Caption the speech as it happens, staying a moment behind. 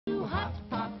hot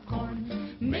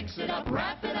popcorn. Mix it up,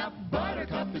 wrap it up,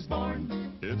 Buttercup is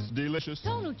born. It's delicious.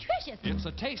 So nutritious. It's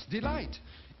a taste delight.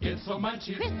 It's so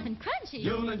munchy, Crisp and crunchy.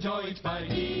 you'll enjoy each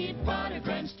bite. Eat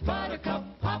butter-drenched Buttercup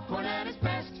popcorn at its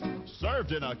best.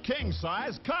 Served in a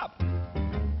king-size cup.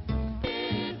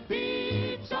 It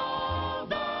beats all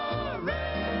the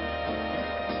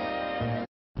rest.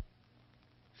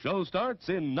 Show starts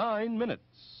in 9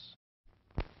 minutes.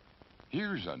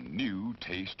 Here's a new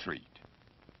taste treat.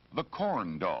 The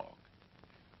corn dog.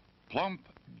 Plump,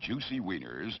 juicy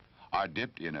wieners are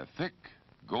dipped in a thick,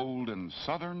 golden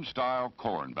Southern-style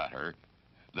corn batter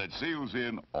that seals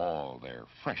in all their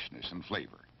freshness and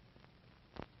flavor.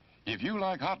 If you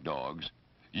like hot dogs,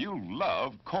 you'll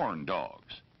love corn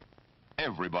dogs.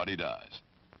 Everybody does.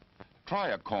 Try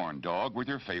a corn dog with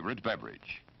your favorite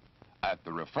beverage. At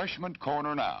the refreshment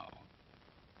corner now.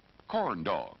 Corn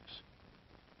dogs.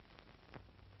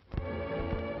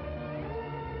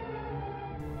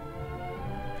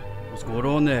 What's going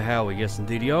on there, Howie? Yes,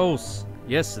 indeedios.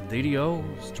 Yes,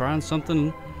 indeedios. Trying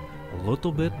something a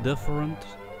little bit different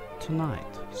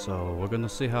tonight. So we're gonna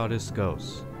see how this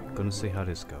goes. BRB,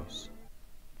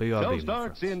 Show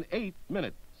starts in 8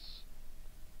 minutes.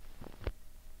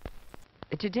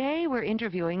 Today we're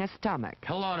interviewing a stomach.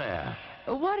 Hello there.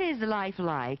 What is life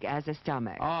like as a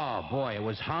stomach? Oh, boy, it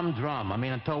was humdrum. I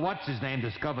mean, until what's-his-name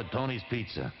discovered Tony's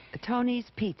Pizza.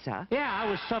 Tony's Pizza. Yeah, I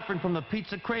was suffering from the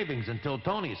pizza cravings until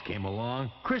Tony's came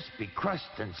along. Crispy crust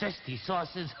and zesty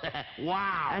sauces.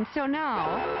 Wow. And so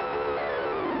now...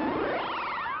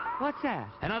 What's that?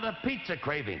 Another pizza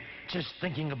craving. Just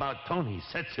thinking about Tony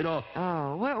sets it off.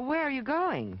 Oh, where are you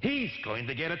going? He's going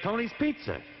to get a Tony's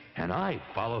Pizza, and I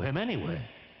follow him anywhere.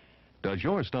 Does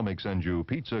your stomach send you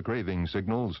pizza craving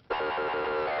signals?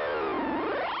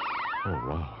 Oh,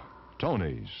 wow.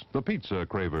 Tony's, the Pizza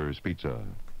Cravers Pizza.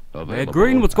 Ed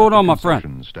Green, what's going on, my friend?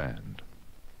 Concession stand.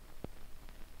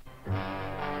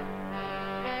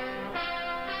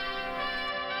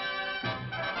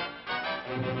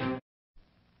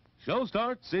 Show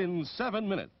starts in 7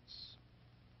 minutes.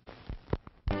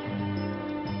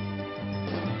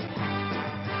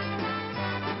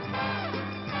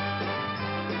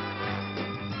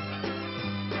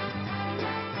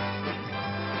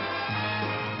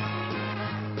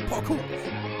 Parkour.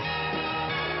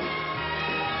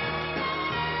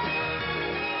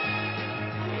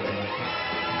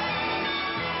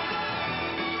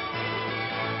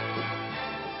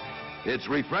 It's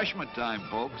refreshment time,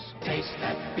 folks. Taste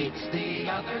that beats the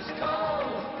others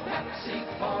cold. Pepsi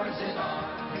pours it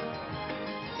on.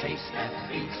 Taste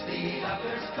that beats the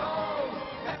others cold.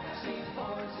 Pepsi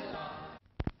pours it on.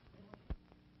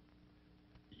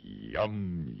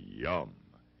 Yum, yum.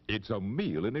 It's a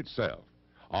meal in itself.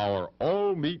 Our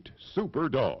all-meat super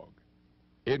dog.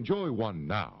 Enjoy one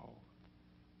now.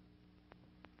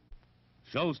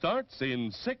 Show starts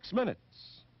in 6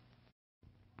 minutes.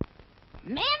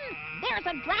 Men, there's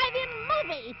a drive-in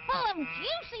movie full of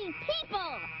juicy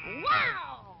people.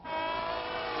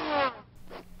 Wow!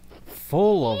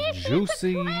 Full of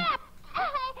juicy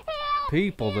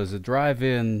people. There's a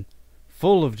drive-in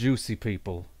full of juicy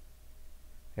people.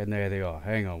 And there they are.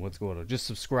 Hang on, what's going on? Just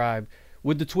subscribe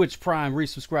with the Twitch Prime.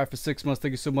 Resubscribe for 6 months.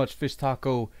 Thank you so much. Fish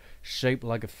taco shaped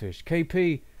like a fish.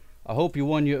 KP, I hope you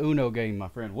won your Uno game, my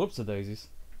friend. Whoops-a-daisies.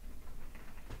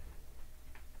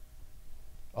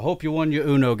 I hope you won your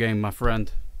Uno game, my friend.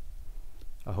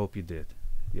 I hope you did.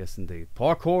 Yes, indeed.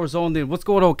 Parkour is on there. What's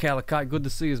going on, Calicut? Good to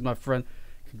see you, my friend.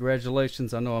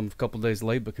 Congratulations. I know I'm a couple days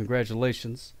late, but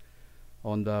congratulations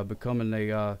on becoming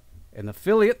an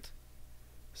affiliate.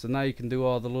 So now you can do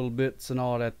all the little bits and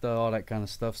all that kind of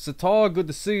stuff. Sitar, good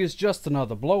to see you. It's just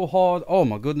another blowhard. Oh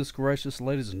my goodness gracious,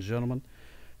 ladies and gentlemen,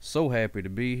 so happy to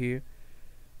be here.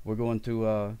 We're going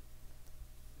to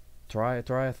try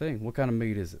a thing. What kind of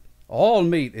meat is it? All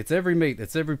meat. It's every meat.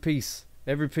 It's every piece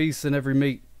and every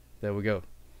meat. There we go.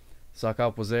 Suck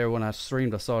was there when I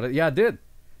streamed. I saw that. Yeah, I did.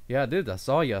 I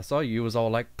saw you. You was all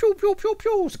like pew pew pew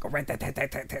pew.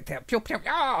 Pew pew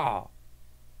yeah.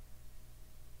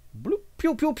 Bloop,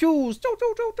 pew pew pews, do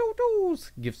do do do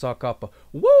doos. Give Sock up a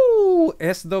woo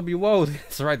SWO.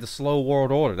 That's right, the slow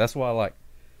world order. That's what I like.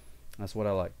 That's what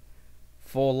I like.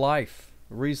 For life,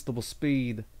 reasonable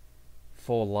speed,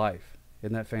 for life.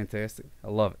 Isn't that fantastic? I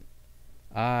love it.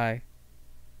 I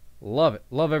love it.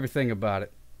 Love everything about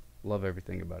it. Love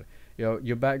everything about it. You know,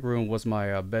 your back room was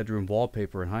my bedroom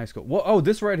wallpaper in high school. Whoa, oh,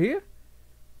 this right here?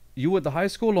 You went to high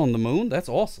school on the moon? That's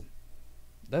awesome.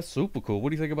 That's super cool. What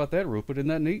do you think about that, Rupert? Isn't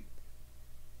that neat?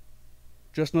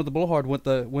 Just Another Blowhard went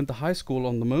to high school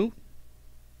on the moon.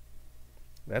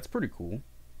 That's pretty cool.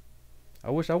 I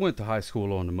wish I went to high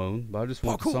school on the moon, but I just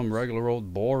went to some regular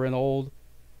old, boring old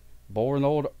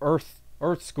Earth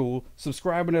school,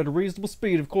 subscribing at a reasonable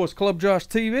speed. Of course, Club Josh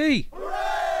TV.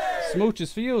 Hooray!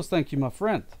 Smooches for you. Thank you, my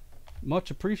friend.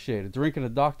 Much appreciated. Drinking a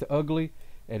Dr. Ugly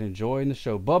and enjoying the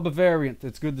show. Bubba Variant,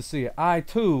 it's good to see you. I,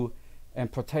 too, am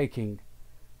partaking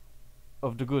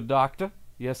of the good doctor.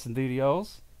 Yes,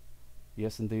 indeed-os.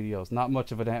 Yes, indeed-os. Not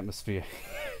much of an atmosphere.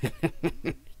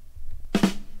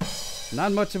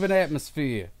 Not much of an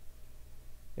atmosphere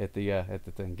at the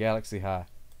thing. Galaxy High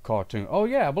cartoon. Oh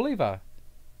yeah, I believe I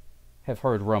have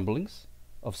heard rumblings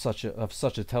of such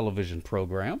a television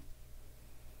program.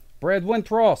 Brad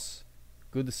Wintros,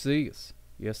 good to see us.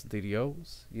 Yes,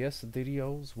 indeed-os. Yes,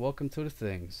 indeed-os. Welcome to the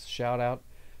things. Shout out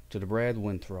to the Brad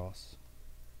Wintros.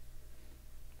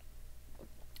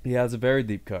 Yeah, it's a very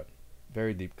deep cut.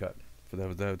 Very deep cut. For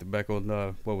that back on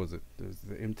what was it?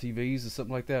 The MTVs or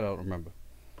something like that. I don't remember.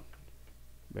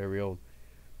 Very old.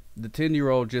 The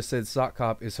 10-year-old just said Sock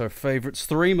Cop is her favorite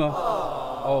streamer.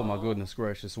 Oh my goodness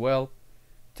gracious. Well,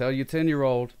 tell your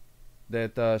 10-year-old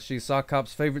that she's Sock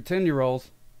Cop's favorite 10-year-old.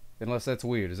 Unless that's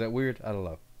weird. Is that weird? I don't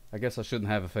know. I guess I shouldn't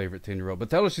have a favorite 10-year-old. But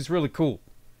tell her she's really cool.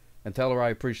 And tell her I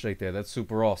appreciate that. That's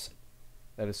super awesome.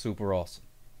 That is super awesome.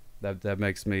 That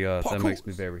makes me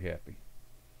very happy.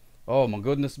 Oh my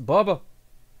goodness. Bubba.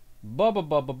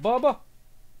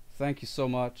 Thank you so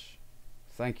much.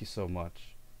 Thank you so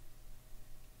much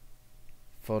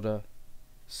for the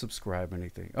subscribe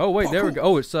anything. Oh wait, there we go.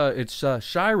 Oh, it's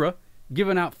Shira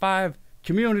giving out 5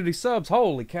 community subs.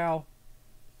 Holy cow.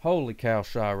 Holy cow,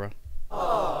 Shira.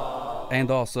 And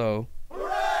also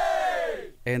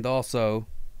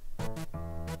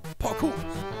parkour.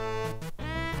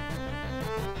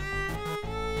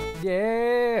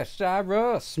 Yeah,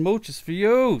 Shira, smooches for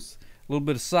yous. A little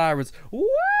bit of sirens.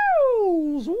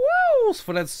 Woos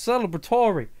for that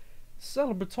celebratoriness.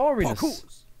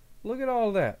 Parkours. Look at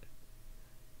all that.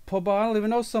 Bubba, I don't even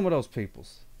know some of those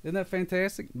peoples. Isn't that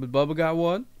fantastic? But Bubba got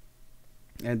one.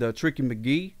 And Tricky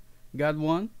McGee got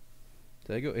one.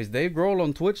 There you go. Is Dave Grohl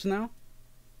on Twitch now?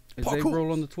 Is Dave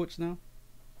Grohl on the Twitch now?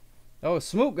 Oh,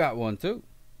 Smoot got one too.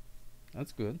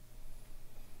 That's good.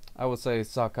 I would say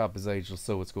Sock Cop is ageless,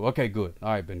 so it's cool. Okay, good.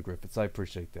 All right, Ben Griffiths. I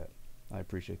appreciate that.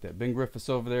 Ben Griffiths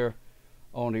over there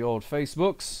on the old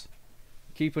Facebooks.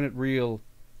 Keeping it real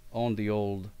on the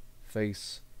old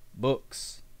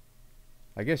Facebooks.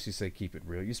 I guess you say keep it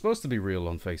real. You're supposed to be real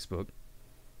on Facebook.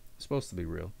 You're supposed to be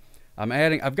real.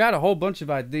 I've got a whole bunch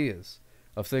of ideas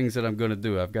of things that I'm going to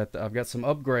do. I've got some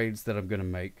upgrades that I'm going to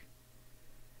make.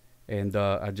 And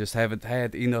I just haven't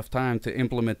had enough time to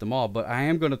implement them all. But I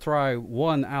am going to try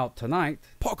one out tonight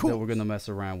that we're going to mess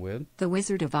around with. The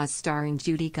Wizard of Oz, starring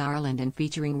Judy Garland and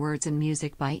featuring words and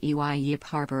music by E.Y. Yip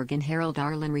Harburg and Harold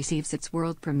Arlen, receives its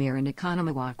world premiere in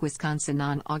Economowoc, Wisconsin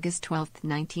on August 12,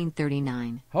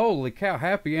 1939. Holy cow,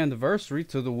 happy anniversary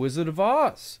to The Wizard of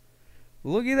Oz.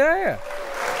 Look at that.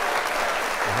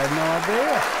 I had no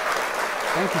idea.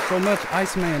 Thank you so much,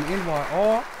 Iceman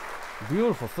NYR.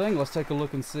 Beautiful thing. Let's take a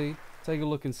look and see. Take a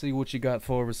look and see what you got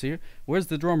for us here. Where's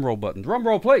the drum roll button? Drum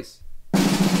roll, please.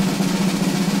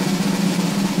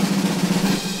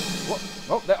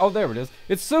 Oh, there it is.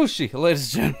 It's sushi,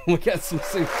 ladies and gentlemen. We got some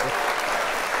sushi.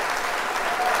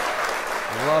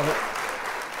 Love it.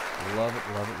 Love it,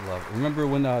 love it, love it. Remember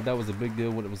when that was a big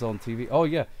deal when it was on TV? Oh,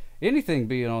 yeah. Anything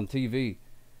being on TV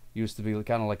used to be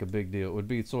kind of like a big deal. It would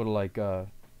be sort of like...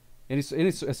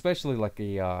 especially like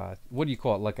a what do you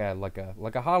call it, like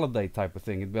a holiday type of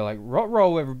thing. It'd be like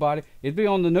row everybody. It'd be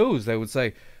on the news. They would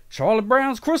say Charlie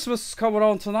Brown's Christmas is coming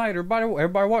on tonight. Everybody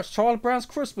watch Charlie Brown's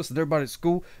Christmas. And everybody at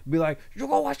school would be like, you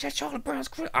go watch that Charlie Brown's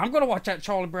Christmas. I'm gonna watch that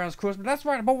Charlie Brown's Christmas. That's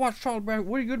right, I'm gonna watch Charlie Brown.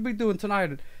 What are you gonna be doing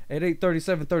tonight at 8:30,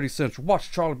 7:30 Central?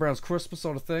 Watch Charlie Brown's Christmas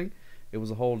sort of thing. It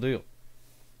was a whole deal.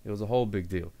 It was a whole big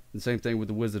deal. The same thing with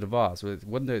the Wizard of Oz.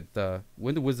 Wasn't it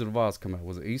when did Wizard of Oz come out?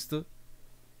 Was it Easter?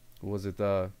 Was it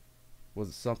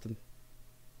something?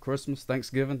 Christmas?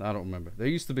 Thanksgiving? I don't remember. There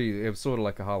used to be, it was sort of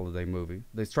like a holiday movie.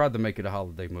 They tried to make it a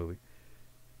holiday movie.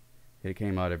 It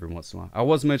came out every once in a while. I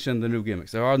was mentioning the new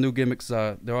gimmicks. There are new gimmicks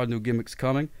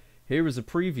coming. Here is a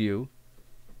preview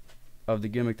of the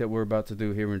gimmick that we're about to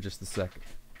do here in just a second.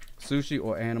 Sushi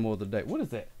or animal of the day. What is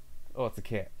that? Oh, it's a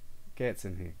cat. Cat's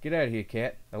in here. Get out of here,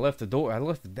 cat. I left the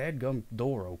dadgum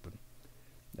door open.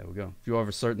 There we go. If you're over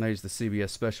a certain age, the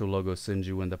CBS special logo sends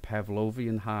you in the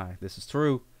Pavlovian high. This is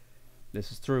true. This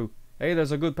is true. Hey,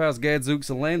 there's our good pals Gadzooks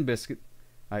and Land Biscuit.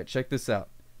 Alright, check this out.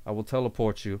 I will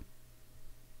teleport you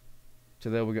to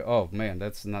there we go. Oh, man,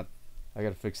 that's not... I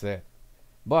gotta fix that.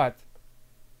 But,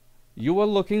 you are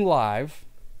looking live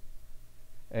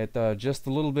at just a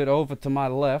little bit over to my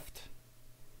left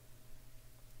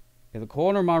in the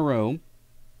corner of my room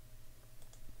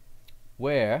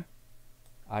where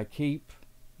I keep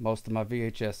most of my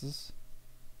VHSs.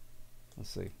 Let's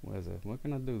see, where is it? What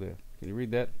can I do there? Can you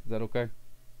read that? Is that okay?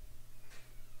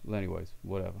 Well, anyways,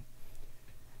 whatever.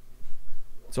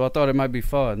 So I thought it might be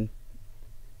fun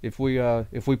if we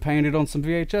painted on some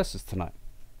VHSs tonight.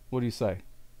 What do you say?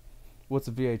 What's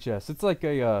a VHS? It's like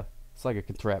a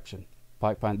contraption.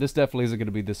 Pipe pine. This definitely isn't going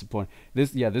to be disappointing.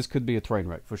 This could be a train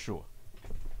wreck for sure.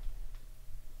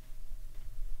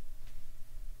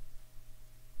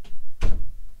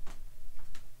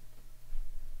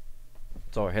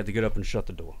 Sorry, I had to get up and shut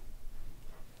the door.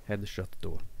 Had to shut the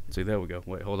door. See, there we go.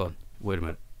 Wait, hold on. Wait a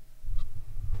minute.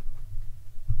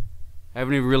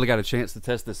 Haven't even really got a chance to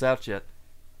test this out yet.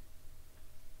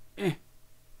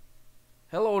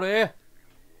 Hello there.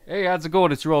 Hey, how's it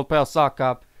going? It's your old pal Sock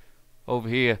Cop over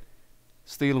here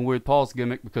stealing Weird Paul's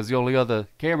gimmick because the only other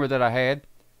camera that I had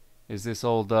is this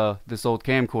old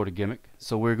camcorder gimmick.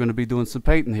 So we're going to be doing some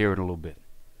painting here in a little bit.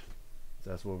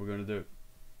 So that's what we're going to do.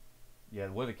 Yeah,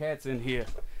 well, the cat's in here.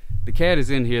 The cat is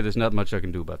in here. There's not much I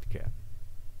can do about the cat.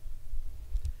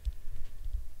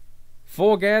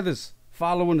 Four gathers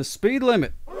following the speed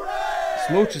limit.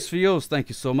 Smooches for yours. Thank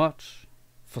you so much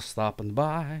for stopping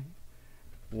by.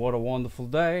 What a wonderful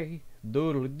day.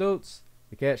 Doodly doots.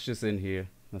 The cat's just in here.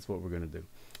 That's what we're going to do.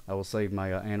 I will save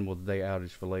my animal today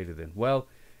outage for later then. Well,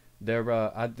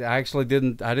 I actually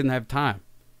didn't have time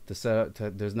to set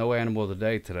up. There's no animal of the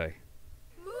day today.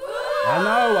 I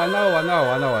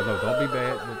know. Don't be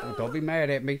bad. Don't be mad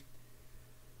at me.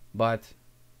 But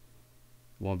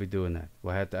won't be doing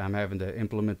that. I'm having to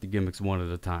implement the gimmicks one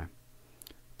at a time.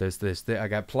 There's this. I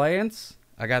got plans.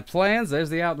 There's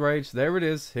the outrage. There it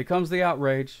is. Here comes the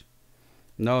outrage.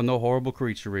 No horrible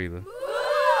creature either.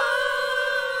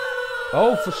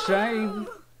 Oh, for shame.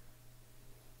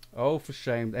 Oh, for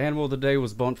shame. The animal of the day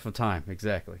was bumped for time.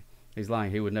 Exactly. He's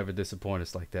lying. He would never disappoint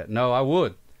us like that. No, I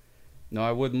would. No,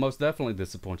 I would most definitely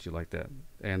disappoint you like that.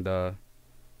 And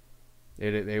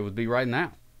it would be right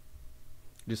now.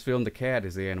 Just film the cat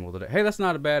as the animal today. Hey, that's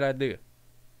not a bad idea.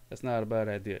 That's not a bad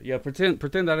idea. Yeah, pretend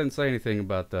I didn't say anything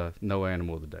about no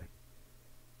animal of the day.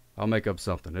 I'll make up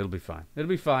something. It'll be fine. It'll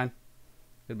be fine.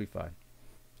 It'll be fine.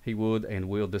 He would and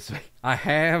will disappoint. I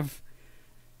have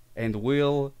and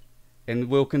will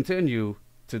continue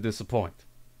to disappoint.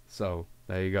 So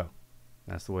there you go.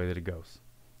 That's the way that it goes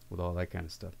with all that kind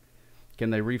of stuff. Can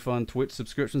they refund Twitch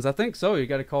subscriptions? I think so. You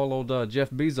got to call old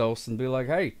Jeff Bezos and be like,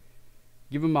 hey,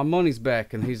 give him my monies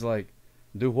back. And he's like,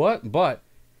 do what? But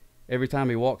every time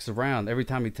he walks around, every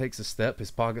time he takes a step,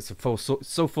 his pockets are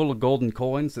so full of golden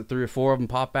coins that 3 or 4 of them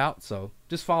pop out. So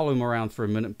just follow him around for a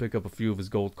minute and pick up a few of his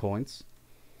gold coins.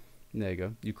 And there you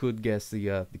go. You could guess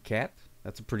the cat.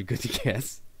 That's a pretty good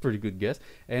guess. Pretty good guess.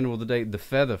 Animal of the day, the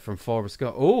feather from Forrest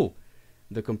Gump. Oh,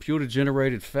 the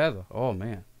computer-generated feather. Oh,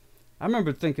 man. I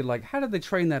remember thinking, like, how did they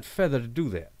train that feather to do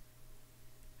that?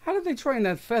 How did they train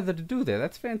that feather to do that?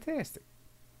 That's fantastic.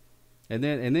 And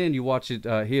then you watch it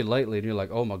here lately, and you're like,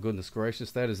 oh my goodness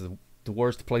gracious, that is the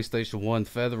worst PlayStation 1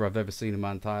 feather I've ever seen in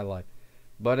my entire life.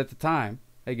 But at the time,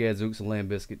 hey Gadzooks and Lamb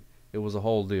Biscuit, it was a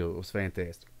whole deal. It was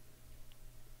fantastic.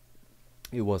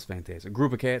 It was fantastic. A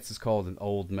group of cats is called an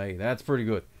old maid. That's pretty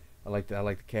good. I like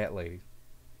the cat lady.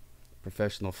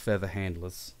 Professional feather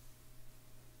handlers.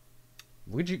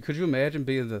 Could you imagine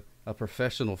being a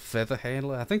professional feather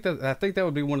handler? I think that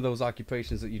would be one of those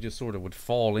occupations that you just sort of would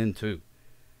fall into.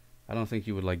 I don't think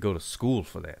you would like go to school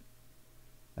for that.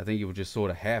 I think it would just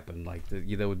sort of happen. Like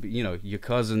there would be, your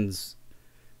cousin's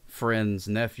friend's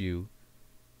nephew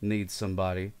needs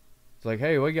somebody. It's like,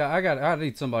 hey, I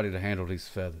need somebody to handle these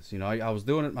feathers. I was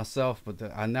doing it myself, but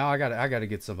now I got to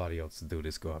get somebody else to do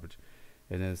this garbage.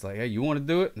 And then it's like, hey, you want to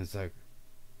do it? And it's like,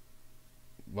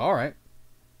 well, all right.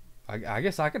 I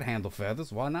guess I can handle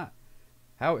feathers. Why not?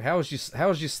 How's your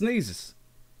sneezes?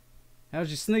 How's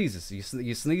your sneezes?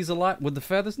 You sneeze a lot with the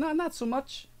feathers? No, not so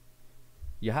much.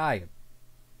 You hired.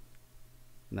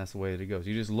 And that's the way that it goes.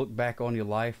 You just look back on your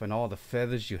life and all the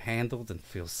feathers you handled and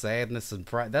feel sadness and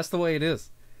pride. That's the way it is.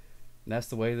 And that's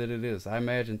the way that it is. I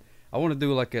imagine I want to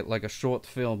do like a short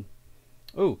film.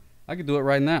 Ooh, I could do it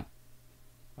right now.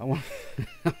 I want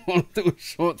to do a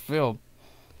short film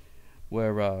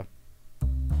where wait,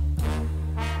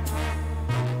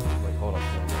 hold on.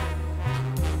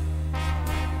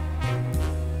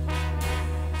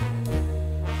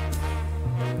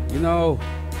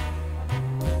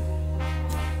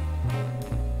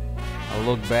 I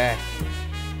look back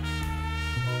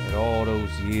at all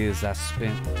those years I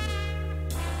spent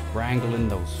wrangling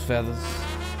those feathers.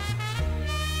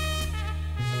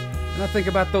 And I think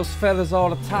about those feathers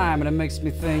all the time, and it makes me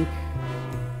think,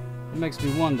 It makes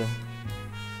me wonder,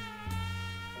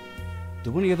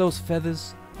 do any of those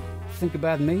feathers think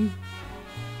about me?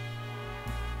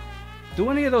 Do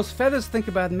any of those feathers think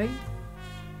about me?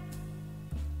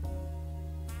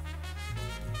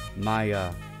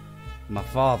 My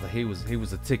father, he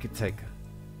was a ticket taker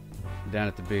down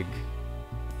at the big,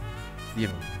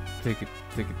 ticket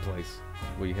place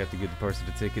where you have to give the person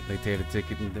the ticket, they tear the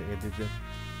ticket, and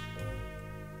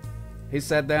he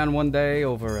sat down one day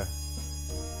over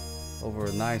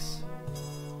a nice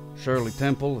Shirley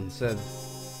Temple and said,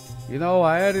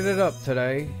 I added it up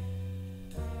today,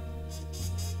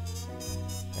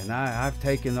 and I've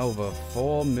taken over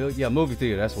 4 million, movie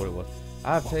theater, that's what it was.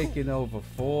 I've taken over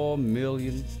 4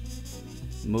 million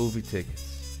movie tickets.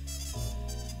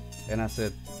 And I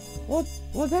said, Well,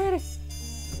 Daddy,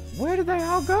 where did they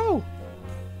all go?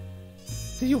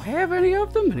 Do you have any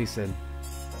of them? And he said,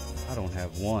 I don't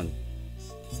have one.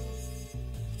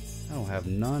 I don't have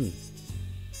none.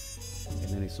 And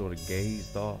then he sort of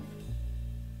gazed off.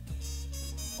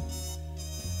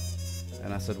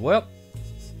 And I said, well,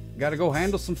 gotta go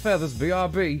handle some feathers,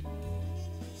 BRB.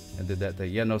 And did that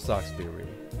thing. Yeah, no socks beer, really.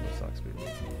 No socks beer,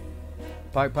 really.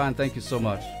 Pike Pine, thank you so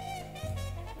much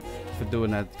for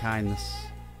doing that kindness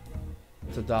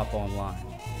to Dop Online.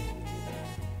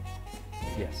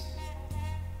 Yes.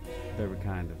 Very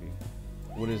kind of you.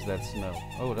 What is that smell?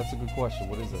 Oh, that's a good question.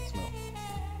 What is that smell?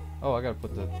 Oh, I gotta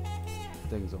put the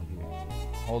things on here.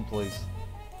 Hold, please.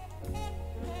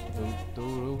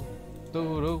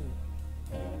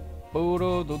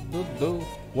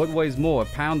 What weighs more, a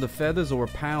pound of feathers or a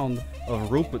pound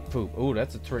of Rupert poop? Oh,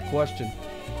 that's a trick question.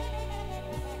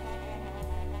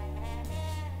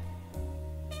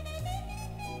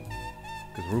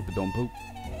 Because Rupert don't poop.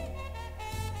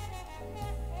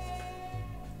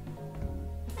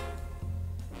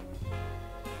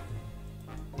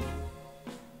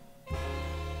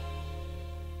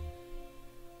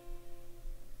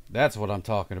 That's what I'm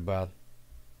talking about.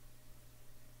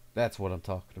 That's what I'm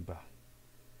talking about.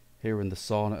 Here in the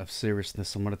sauna of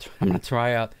seriousness, I'm gonna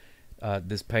try out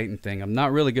this painting thing. I'm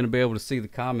not really gonna be able to see the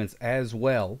comments as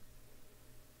well,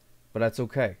 but that's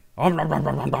okay. Thank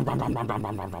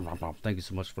you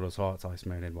so much for those hearts,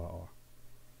 Iceman NYR.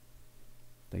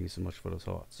 Thank you so much for those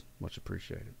hearts. Much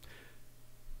appreciated.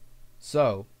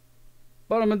 So,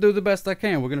 but I'm gonna do the best I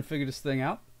can. We're gonna figure this thing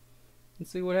out and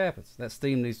see what happens. That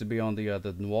steam needs to be on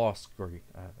the noir screen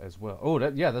as well. Oh,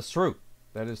 that's true.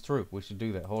 That is true. We should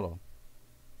do that. Hold on.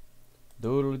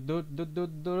 Doodly doodly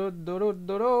doodly doodly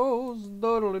doodles,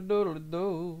 doodly doodly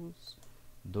doos,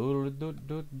 doodly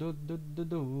doodly doodly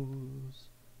doos,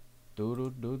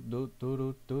 doodly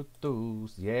doodly doodly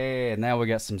doos. Yeah, now we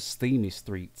got some steamy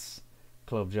streets.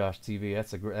 Club Josh TV.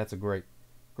 That's a great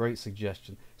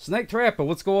suggestion. Snake Trapper,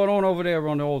 what's going on over there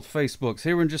on the old Facebooks?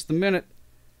 Here in just a minute,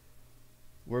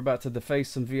 we're about to deface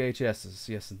some VHSs.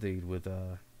 Yes, indeed, with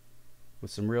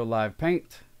some real live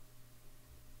paint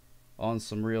on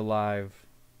some real live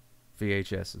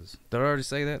VHSs. Did I already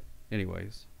say that?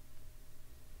 Anyways,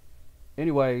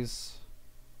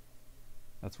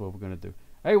 that's what we're gonna do.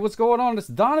 Hey, what's going on? It's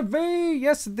Donna V.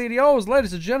 Yes, indeed,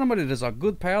 ladies and gentlemen, it is our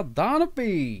good pal Donna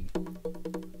V.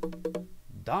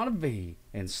 Donna V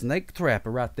and Snake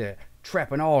Trapper right there,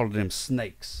 trapping all of them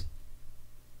snakes.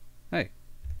 Hey,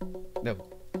 no.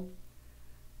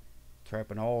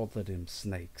 Trapping all of them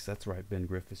snakes. That's right, Ben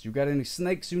Griffiths. You got any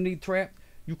snakes you need trapped?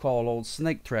 You call old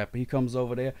Snake Trapper. He comes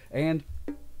over there and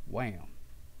wham.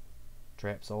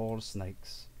 Traps all the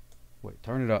snakes. Wait,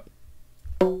 turn it up.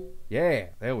 Yeah,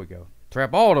 there we go.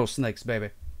 Trap all those snakes, baby.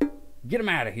 Get them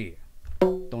out of here.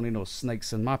 Don't need no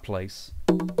snakes in my place.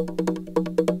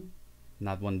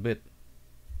 Not one bit.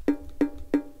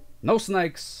 No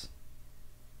snakes.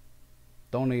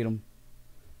 Don't need them.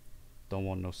 Don't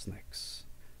want no snakes.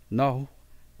 No,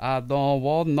 I don't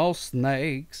want no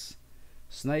snakes.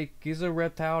 Snake is a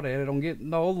reptile that don't get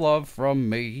no love from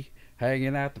me.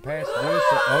 Hanging out the passenger.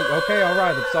 Oh, okay, all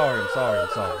right.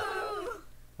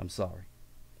 I'm sorry.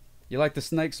 You like the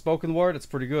snake spoken word? It's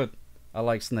pretty good. I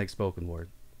like snake spoken word.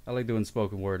 I like doing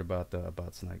spoken word about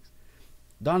snakes.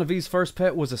 Donna V's first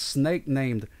pet was a snake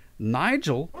named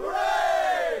Nigel.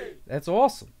 Hooray! That's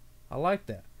awesome. I like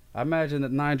that. I imagine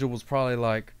that Nigel was probably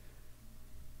like,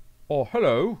 oh,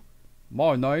 hello.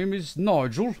 My name is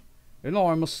Nigel, and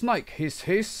I'm a snake. Hiss,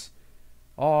 hiss.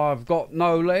 I've got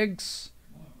no legs,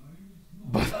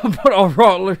 but I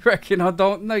rightly reckon I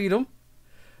don't need them.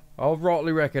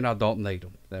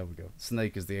 There we go.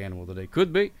 Snake is the animal of the day.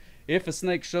 Could be. If a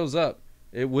snake shows up,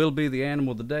 it will be the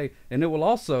animal of the day, and it will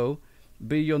also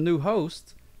be your new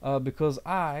host, because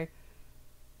I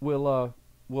will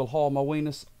haul my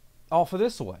weenus off of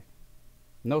this way.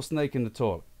 No snake in the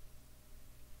toilet.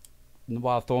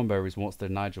 Wild Thornberries wants their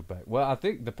Nigel back. Well, I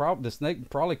think the snake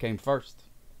probably came first.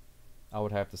 I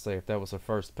would have to say, if that was her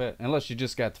first pet. Unless you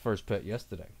just got the first pet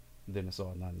yesterday. Then it's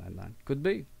all 999. Could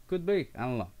be. Could be. I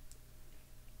don't know.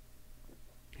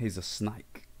 He's a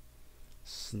snake.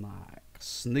 Snake.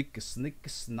 Snake.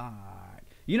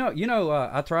 You know,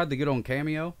 I tried to get on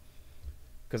Cameo.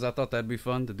 Because I thought that'd be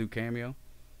fun to do Cameo.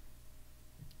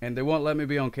 And they won't let me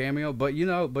be on Cameo. But you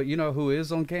know who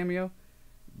is on Cameo?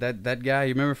 That guy,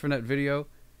 you remember from that video?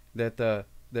 That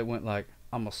went like,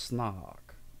 I'm a snark.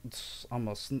 I'm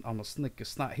a snicker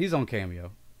snot. He's on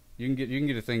Cameo. You can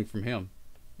get a thing from him,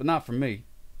 but not from me.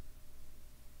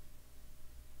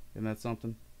 Isn't that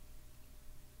something?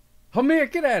 Hamir,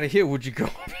 get out of here, would you go?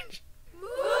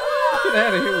 Get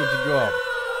out of here, would you go?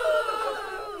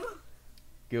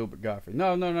 Gilbert Godfrey.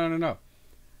 No.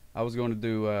 I was going to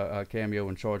do a Cameo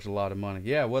and charge a lot of money.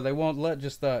 Yeah, well, they won't let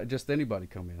just anybody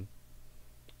come in.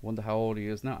 Wonder how old he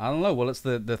is now. I don't know. Well, it's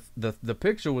the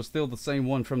picture was still the same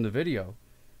one from the video.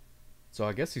 So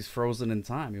I guess he's frozen in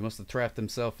time. He must have trapped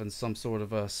himself in some sort of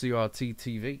CRT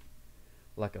TV.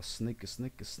 Like a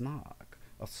snark.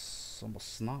 I'm a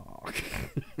snark.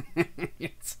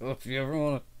 So if you ever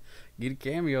want to get a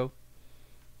Cameo,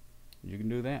 you can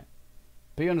do that.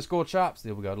 P_chops.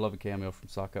 There we go. I love a Cameo from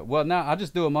Sock. Well, now I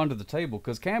just do them under the table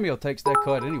because Cameo takes that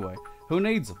cut anyway. Who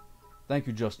needs them? Thank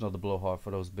you, Just Another Blowhard,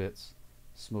 for those bits.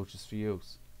 Smooches for you.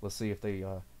 Let's see if they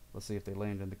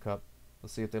land in the cup.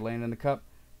 Let's see if they land in the cup.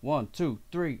 1, 2,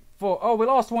 3, 4. Oh, we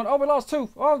lost one. Oh, we lost two.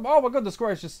 Oh my goodness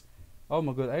gracious. Oh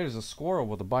my goodness. Hey, there's a squirrel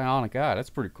with a bionic eye.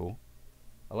 That's pretty cool.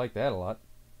 I like that a lot.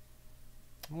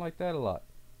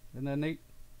 Isn't that neat?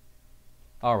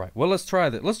 All right. Well, let's try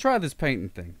that. Let's try this painting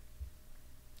thing.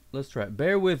 Let's try it.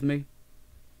 Bear with me.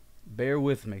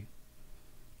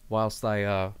 Whilst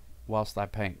I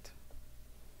paint.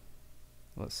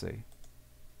 Let's see.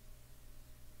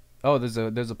 Oh,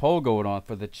 there's a poll going on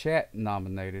for the chat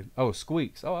nominated. Oh,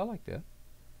 Squeaks. Oh, I like that.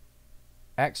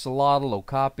 Axolotl,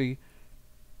 Okapi,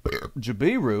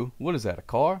 Jabiru. What is that? A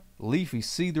car? Leafy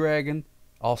Sea Dragon,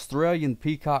 Australian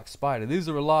Peacock Spider. These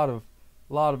are a lot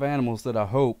of animals that I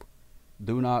hope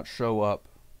do not show up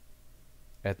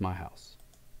at my house.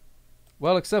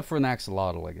 Well, except for an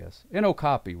axolotl, I guess. An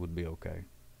Okapi would be okay.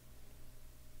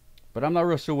 But I'm not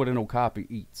real sure what an Okapi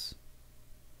eats.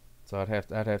 So I'd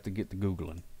have to get to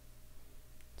Googling.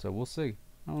 So we'll see.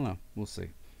 I don't know. We'll see.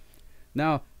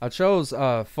 Now, I chose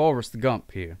Forrest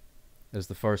Gump here as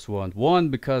the first one. One,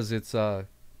 because it's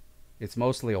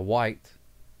mostly a white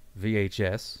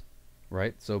VHS,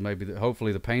 right? So maybe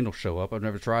hopefully the paint will show up. I've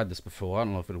never tried this before. I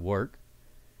don't know if it'll work.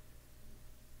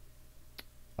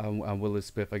 I'm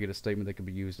Willis Spiff. I get a statement that can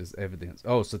be used as evidence.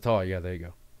 Oh, Satar. Yeah, there you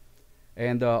go.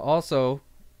 And also,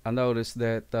 I noticed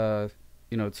that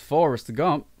it's Forrest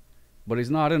Gump. But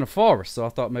he's not in a forest, so I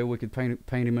thought maybe we could paint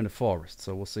him in a forest.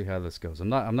 So we'll see how this goes. I'm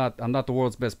not the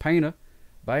world's best painter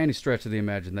by any stretch of the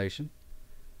imagination.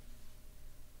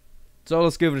 So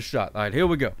let's give it a shot. All right, here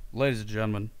we go, ladies and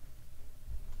gentlemen.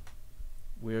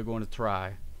 We are going to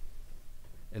try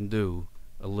and do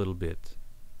a little bit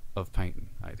of painting.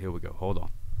 All right, here we go. Hold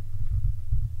on.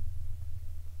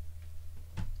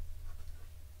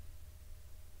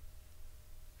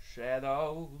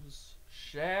 Shadows,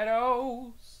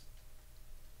 shadows.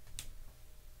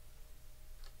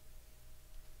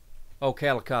 Oh,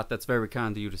 Calicott, that's very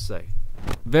kind of you to say.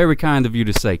 Very kind of you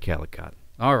to say, Calicott.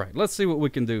 All right, let's see what we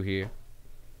can do here.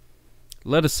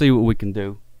 Let us see what we can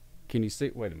do. Can you see?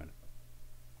 Wait a minute.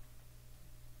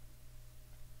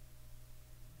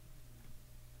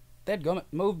 Dadgummit,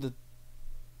 move the...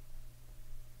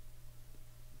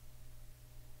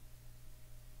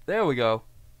 There we go.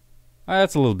 All right,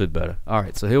 that's a little bit better. All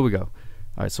right, so here we go.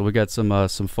 All right, so we got some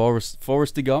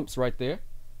foresty gumps right there.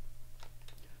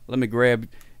 Let me grab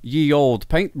ye old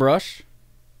paintbrush.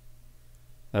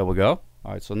 There we go.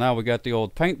 All right, so now we got the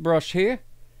old paintbrush here.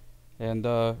 And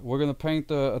we're going to paint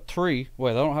a tree.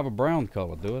 Wait, I don't have a brown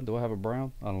color, do I? Do I have a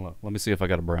brown? I don't know. Let me see if I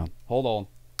got a brown. Hold on.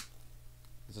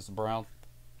 Is this a brown?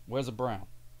 Where's a brown?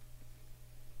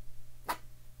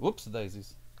 Whoops,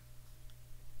 daisies.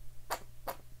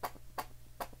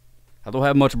 I don't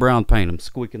have much brown paint. I'm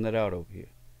squeaking that out over here.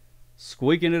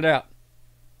 Squeaking it out.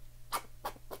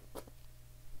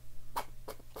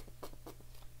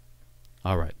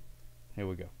 All right. Here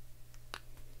we go.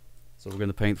 So we're going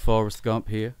to paint Forrest Gump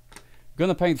here. We're going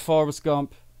to paint Forrest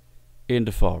Gump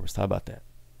into forest. How about that?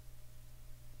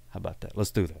 How about that? Let's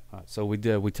do that. All right. So we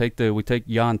take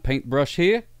yon paintbrush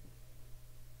here.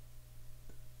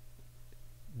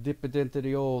 Dip it into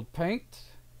the old paint.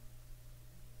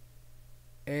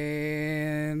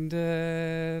 And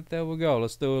there we go.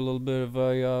 Let's do a little bit of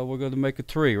a, we're going to make a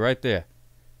tree right there.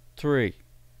 tree.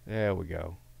 There we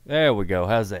go. There we go.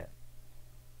 How's that?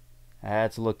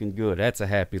 That's looking good. That's a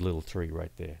happy little tree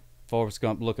right there. Forrest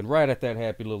Gump looking right at that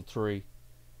happy little tree.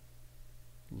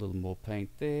 A little more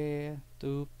paint there.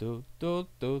 Do do do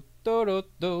do do do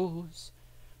do's.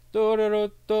 Do do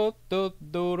do do do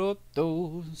do do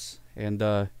do's.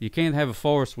 And you can't have a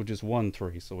forest with just one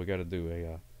tree, so we got to do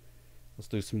a. Let's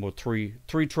do some more tree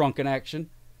trunking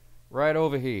action. Right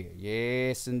over here.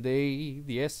 Yes, indeed.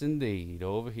 Yes, indeed.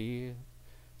 Over here.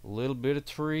 A little bit of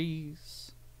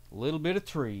trees. A little bit of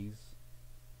trees.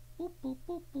 Boop, boop,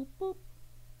 boop, boop, boop.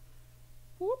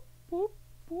 Boop, boop,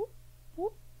 boop,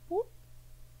 boop, boop.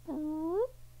 Boop,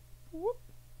 boop.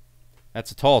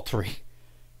 That's a tall tree,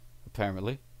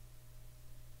 apparently.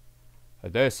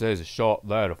 This is a short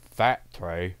little fat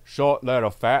tree. Short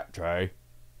little fat tree.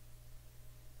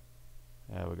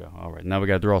 There we go. All right, now we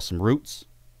got to draw some roots.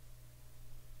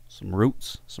 Some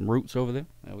roots over there.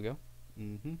 There we go.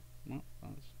 Well,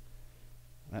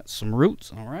 that's some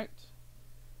roots. All right.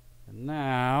 And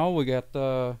now we got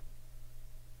to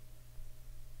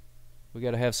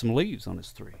have some leaves on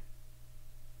this tree.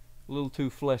 A little too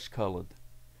flesh colored.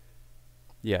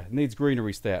 Yeah, it needs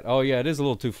greenery stat. Oh yeah, it is a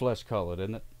little too flesh colored,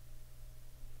 isn't it?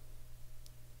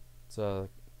 It's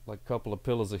like a couple of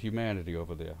pillars of humanity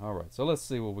over there. All right, so let's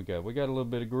see what we got. We got a little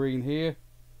bit of green here.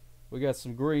 We got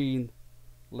some green.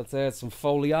 Let's add some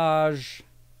foliage.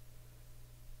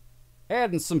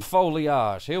 Adding some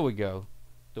foliage. Here we go.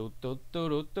 Do do do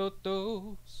do do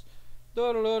do's.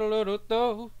 Do do do do do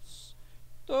do's.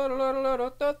 Do do do do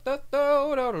do do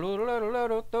do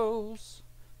do do's.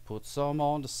 Put some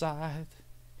on the side,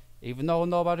 even though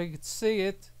nobody could see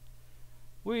it.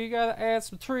 We gotta add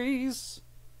some trees.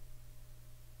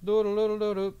 Do do do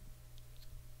do do.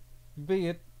 Be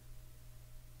it.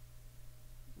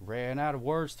 Ran out of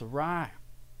words to rhyme.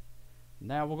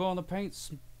 Now we're going to paint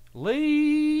some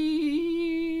leaves.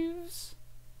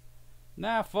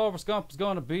 Now Forrest Gump is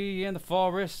going to be in the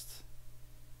forest,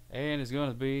 and is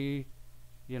going to be,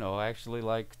 you know, actually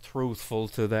like truthful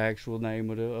to the actual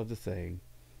name of the thing.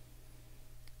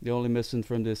 The only missing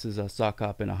from this is a sock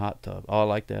hop in a hot tub. Oh, I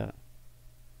like that.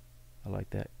 I like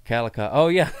that. Calico. Oh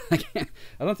yeah. I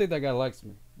don't think that guy likes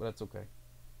me, but that's okay.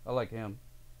 I like him.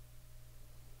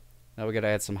 Now we got to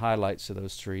add some highlights to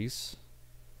those trees.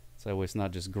 So it's not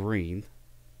just green.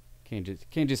 Can't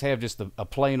just have just a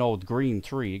plain old green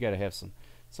tree. You got to have some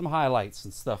highlights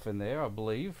and stuff in there, I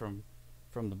believe, from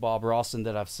the Bob Rossen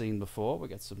that I've seen before. We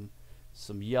got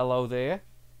some yellow there.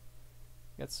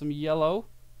 Got some yellow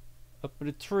up in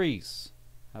the trees.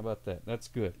 How about that? That's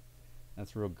good.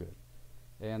 That's real good.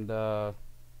 And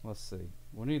let's see.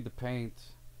 We need to paint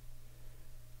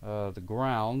the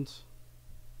ground.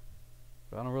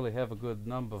 But I don't really have a good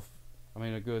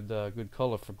good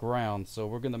color for ground, so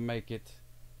we're gonna make it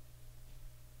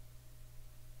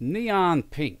neon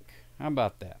pink. How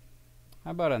about that?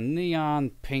 How about a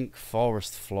neon pink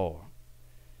forest floor?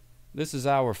 This is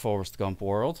our Forrest Gump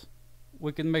world.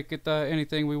 We can make it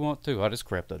anything we want to. Oh, this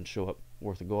crap doesn't show up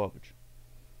worth of garbage.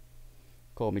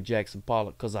 Call me Jackson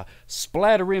Pollock because I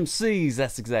splatter MCs.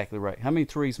 That's exactly right. How many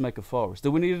trees make a forest?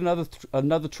 Do we need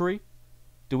another tree?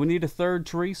 Do we need a third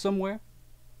tree somewhere?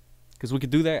 Because we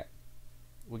could do that.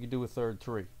 We could do a third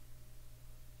tree.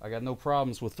 I got no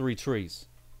problems with 3 trees.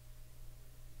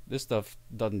 This stuff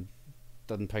doesn't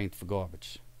paint for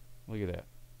garbage. Look at that.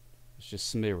 It's just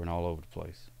smearing all over the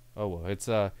place. Oh well, it's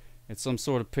some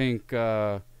sort of pink.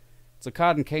 It's a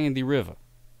cotton candy river.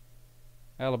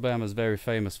 Alabama is very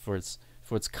famous for its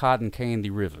cotton candy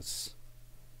rivers.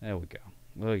 There we go.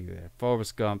 Look at that.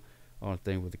 Forrest Gump on a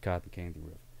thing with the cotton candy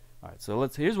river. All right, so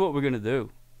here's what we're gonna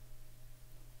do.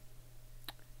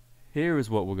 Here is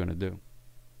what we're gonna do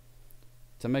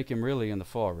to make him really in the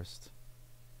forest.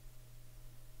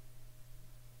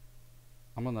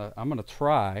 I'm gonna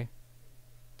try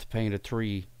to paint a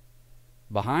tree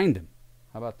behind him.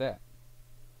 How about that?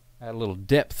 Add a little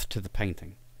depth to the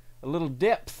painting. A little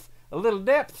depth,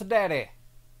 Daddy.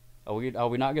 Are we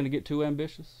not gonna get too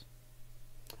ambitious?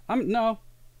 No.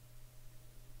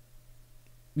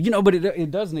 You know, but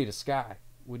it does need a sky.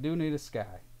 We do need a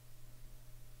sky.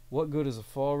 What good is a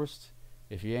forest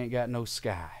if you ain't got no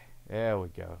sky? There we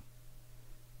go.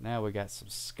 Now we got some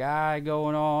sky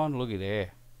going on. Look at that.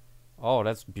 Oh,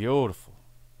 that's beautiful.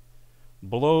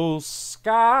 Blue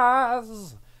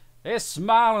skies, they're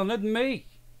smiling at me.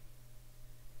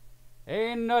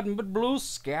 Ain't nothing but blue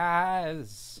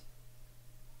skies.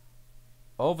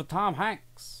 Over Tom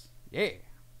Hanks. Yeah.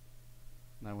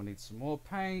 Now we need some more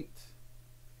paint.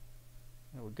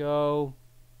 There we go.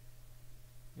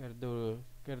 Gotta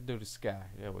do the sky.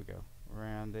 There we go.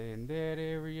 Around in that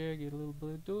area, get a little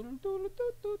bit doodle doodle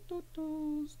doodle doodle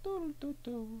doodles, doodle doodle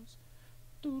doodles,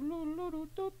 doodle doodle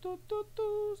doodle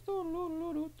doodles, doodle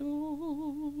doodle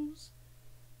doodles.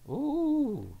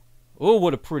 Ooh, oh,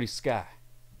 what a pretty sky!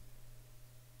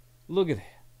 Look at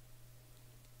that.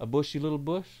 A bushy little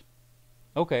bush.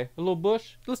 Okay, a little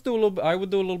bush. Let's do a little. All right, we'll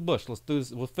do a little bush. Let's do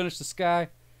this. We'll finish the sky,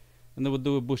 and then we'll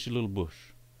do a bushy little bush.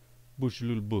 Bushy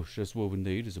little bush. That's what we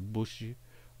need. Is a bushy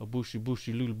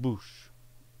little bush.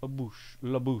 A bush,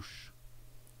 la bush.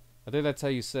 I think that's how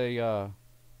you say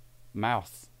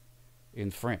mouth in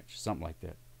French, something like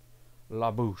that.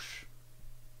 La bouche.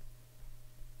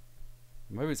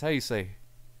 Maybe it's how you say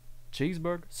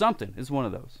cheeseburger. Something. It's one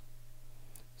of those.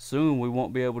 Soon we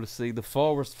won't be able to see the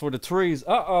forest for the trees.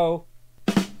 Uh-oh.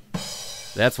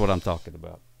 That's what I'm talking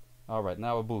about. All right,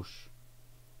 now a bush.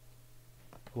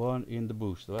 One in the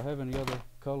bush. Do I have any other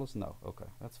colors? No. Okay,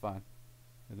 that's fine.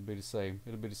 It'll be the same.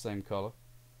 It'll be the same color.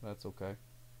 That's okay.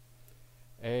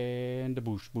 And the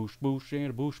bush, bush, bush, and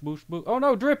the bush, bush, bush. Oh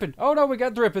no, dripping. Oh no, we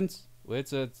got drippings.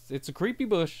 It's a creepy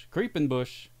bush. Creeping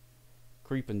bush.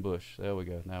 Creeping bush. There we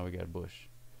go. Now we got a bush.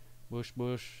 Bush,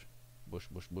 bush. Bush,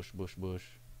 bush, bush, bush, bush.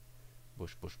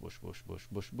 Bush, bush, bush, bush, bush,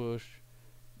 bush, bush.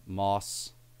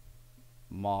 Moss.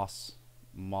 Moss.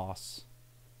 Moss.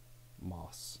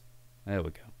 Moss. There we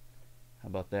go. How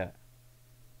about that?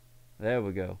 There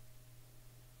we go.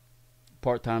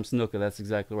 Part-time snooker. That's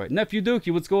exactly right. Nephew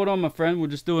Dookie, what's going on, my friend? We're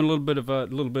just doing a little bit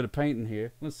of painting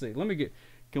here. Let's see. Let me get.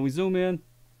 Can we zoom in?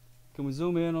 Can we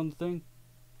zoom in on the thing?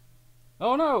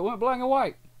 Oh no! It went black and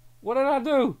white. What did I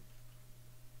do?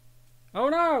 Oh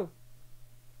no!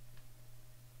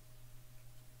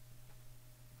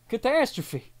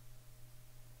 Catastrophe.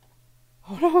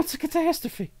 Oh no! It's a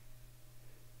catastrophe.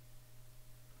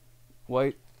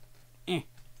 Wait.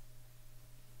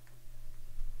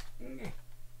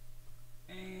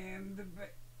 And the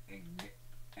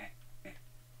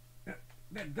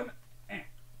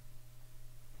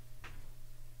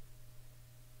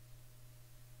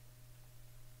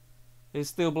it's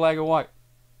still black and white.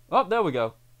 Oh, there we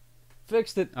go.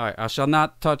 Fixed it. All right, I shall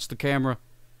not touch the camera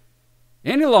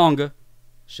any longer.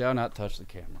 Shall not touch the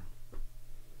camera.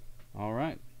 All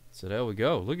right. So there we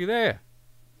go. Look at there.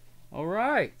 All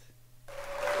right.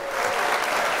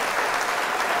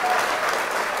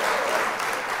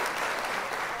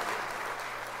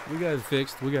 We got it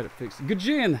fixed. We got it fixed.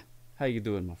 Gajin, how you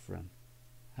doing, my friend?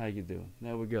 How you doing?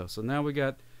 There we go. So now we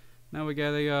got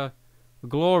a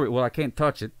glory. Well, I can't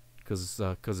touch it because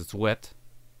it's wet.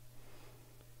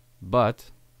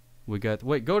 But we got.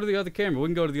 Wait, go to the other camera. We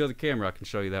can go to the other camera. I can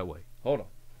show you that way. Hold on.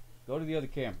 Go to the other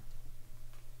camera.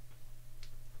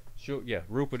 Sure. Yeah,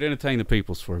 Rupert, entertain the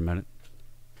peoples for a minute.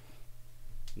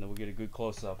 And then we'll get a good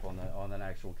close up on that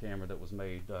actual camera that was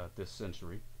made this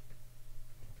century.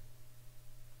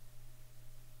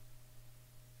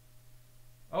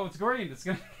 Oh, it's green. It's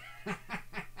gonna.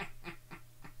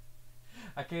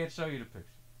 I can't show you the picture.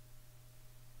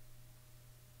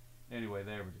 Anyway,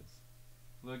 there it is.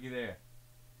 Looky there.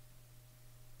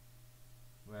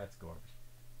 Well, that's garbage.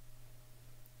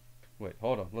 Wait,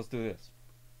 hold on. Let's do this.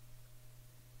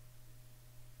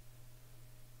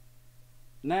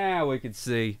 Now we can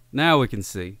see. Now we can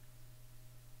see.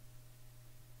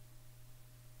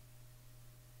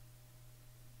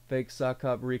 Fake sock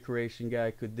hop recreation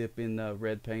guy could dip in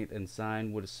red paint and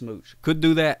sign with a smooch. Could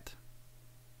do that.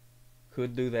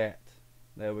 Could do that.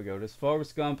 There we go. This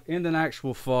Forrest Gump in an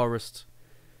actual forest.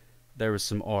 There is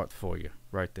some art for you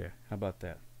right there. How about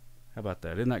that? How about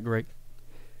that? Isn't that great?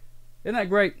 Isn't that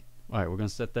great? All right, we're going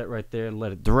to set that right there and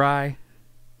let it dry.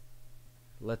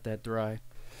 Let that dry.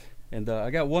 And I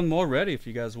got one more ready if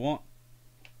you guys want.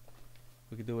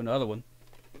 We could do another one.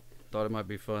 Thought it might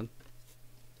be fun.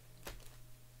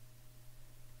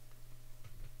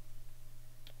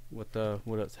 What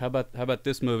else? How about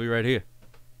this movie right here?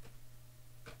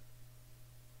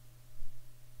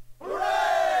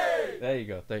 Hooray! There you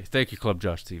go. Thank you, Club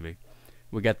Josh TV.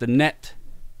 We got The Net,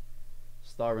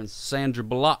 starring Sandra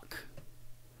Bullock.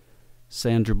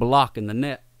 Sandra Bullock in The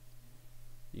Net.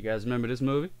 You guys remember this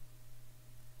movie?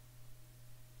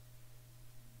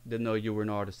 Didn't know you were an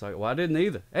artist. Well, I didn't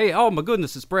either. Hey, oh my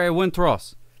goodness, it's Brad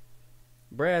Wintros.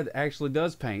 Brad actually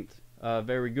does paint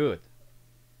very good.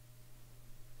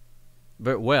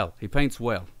 Very well. He paints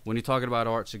well. When you're talking about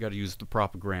arts, you got to use the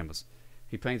proper grammars.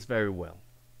 He paints very well.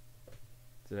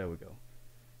 So there we go.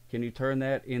 Can you turn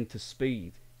that into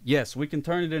speed? Yes, we can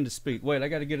turn it into speed. Wait, I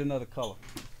got to get another color.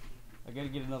 I got to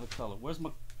get another color. Where's my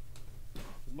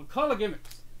color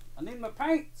gimmicks? I need my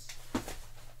paints.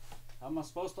 How am I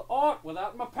supposed to art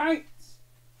without my paints?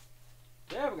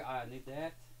 There we go. I need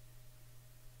that.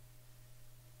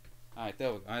 Alright,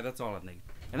 there we go. Alright, that's all I need.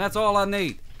 And that's all I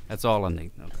need. That's all I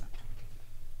need. Okay.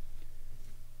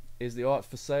 Is the art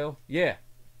for sale? Yeah.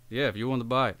 Yeah, if you want to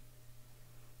buy it.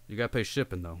 You gotta pay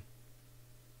shipping though.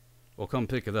 Or come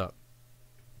pick it up.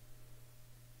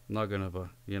 I'm not gonna,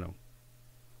 you know,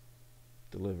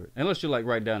 deliver it. Unless you're like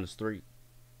right down the street.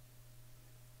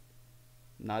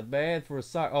 Not bad for a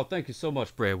sock. Oh, thank you so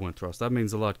much, Brad Wintross. That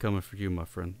means a lot coming for you, my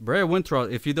friend. Brad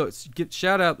Wintross, if you don't get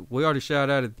shout out, we already shout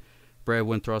outed Brad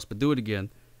Wintross, but do it again,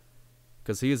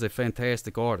 because he is a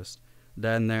fantastic artist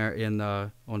down there in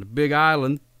on the Big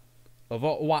Island of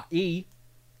Hawaii,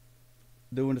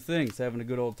 doing the things, having a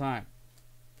good old time,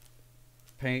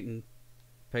 painting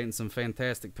some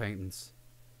fantastic paintings,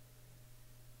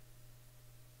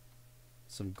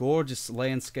 some gorgeous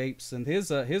landscapes, and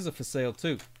his are for sale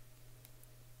too.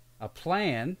 My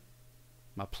plan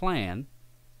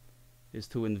is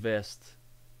to invest,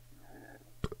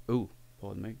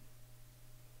 pardon me,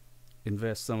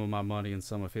 invest some of my money in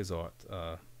some of his art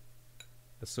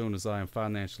as soon as I am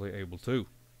financially able to.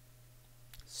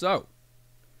 So,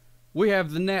 we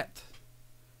have the net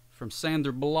from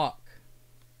Sander Bullock,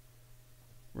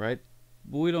 right?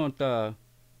 But we don't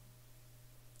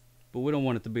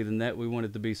want it to be the net. We want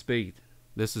it to be speed.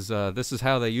 This is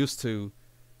how they used to.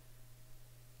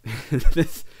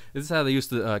 this is how they used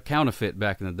to counterfeit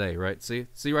back in the day, right? See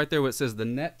right there where it says the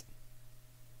net.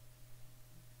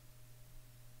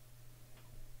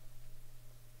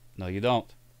 No, you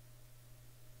don't.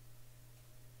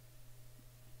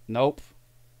 Nope.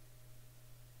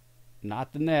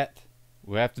 Not the net.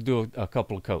 We have to do a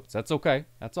couple of coats. That's okay.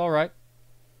 That's all right.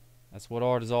 That's what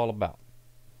art is all about.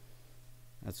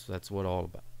 That's what all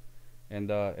about.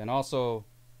 And also,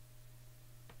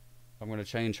 I'm going to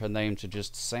change her name to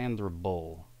just Sandra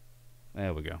Bull.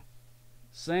 There we go.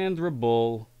 Sandra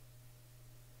Bull.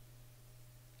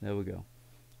 There we go.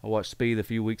 I watched Speed a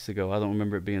few weeks ago. I don't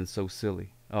remember it being so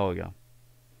silly. Oh, yeah.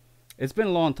 It's been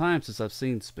a long time since I've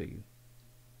seen Speed.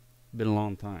 Been a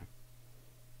long time.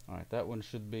 Alright, that one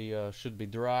should be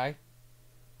dry.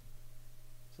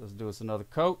 So let's do us another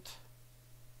coat.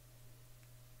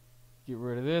 Get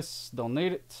rid of this. Don't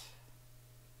need it.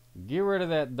 Get rid of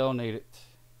that. Don't need it.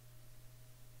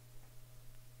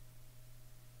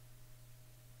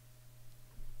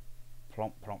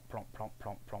 Plump, plump, plump, plump,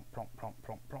 plump, plump, plump, plump,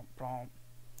 plump, plump, plump.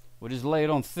 We just lay it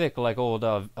on thick like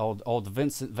old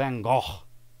Vincent van Gogh.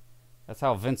 That's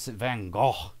how Vincent van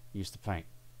Gogh used to paint.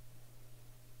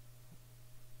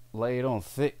 Lay it on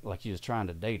thick like you was trying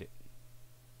to date it.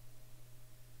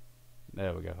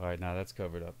 There we go. Alright, now that's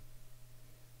covered up.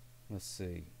 Let's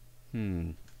see.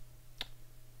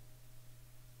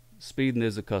 Speeding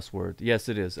is a cuss word. Yes,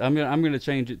 it is. I'm gonna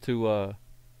change it to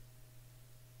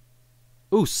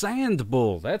ooh, Sand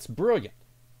Bull. That's brilliant.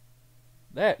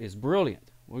 That is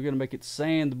brilliant. We're gonna make it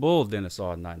Sand Bull Dennis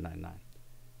R999.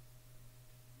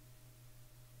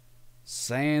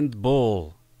 Sand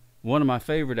Bull. One of my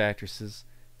favorite actresses,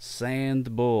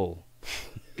 Sand Bull.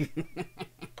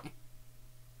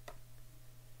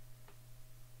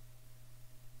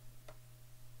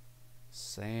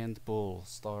 Sand Bull,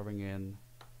 starring in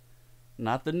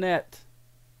not the net.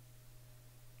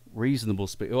 Reasonable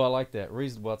speed. Oh, I like that.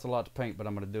 Reasonable. That's a lot to paint, but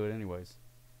I'm going to do it anyways.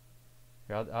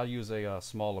 Here, I'll use a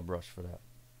smaller brush for that.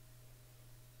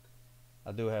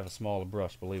 I do have a smaller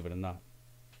brush, believe it or not.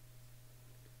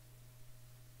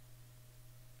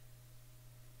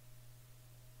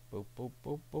 Boop, boop,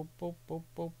 boop, boop, boop, boop,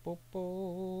 boop, boop,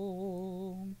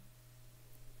 boop.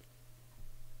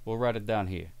 We'll write it down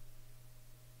here.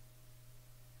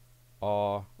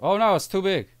 R. Oh no, it's too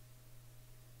big.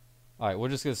 Alright, we're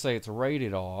just going to say it's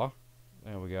rated R.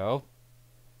 There we go.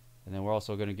 And then we're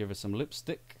also going to give it some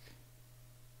lipstick.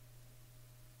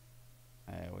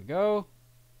 There we go.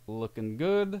 Looking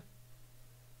good.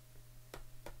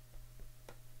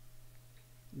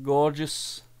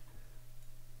 Gorgeous.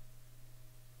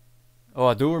 Oh,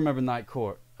 I do remember Night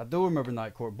Court. I do remember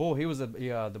Night Court. Boy, he was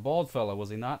the bald fella, was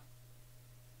he not?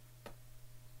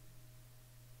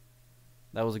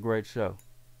 That was a great show.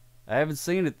 I haven't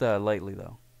seen it lately,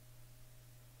 though.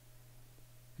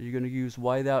 Are you going to use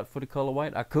white out for the color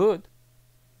white? I could.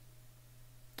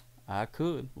 I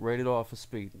could. Rated R for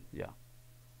speeding. Yeah.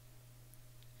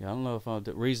 Yeah, I don't know if I'm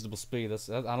at reasonable speed.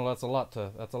 I know that's a lot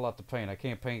to paint. I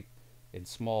can't paint in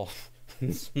small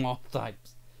small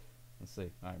types. Let's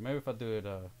see. All right, maybe if I do it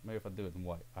in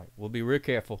white. All right, we'll be real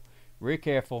careful. Real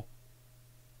careful.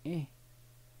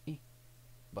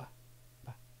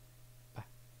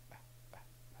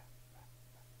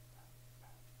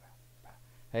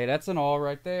 Hey, that's an all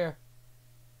right there.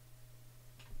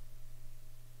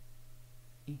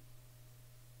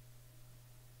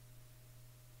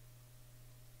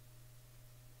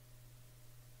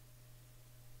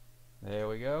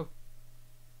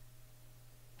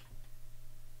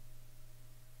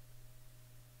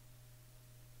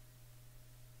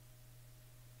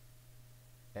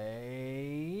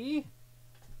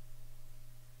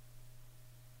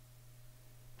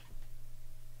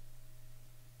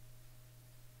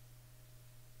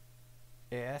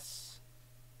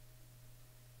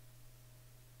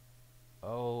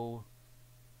 O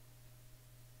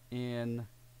N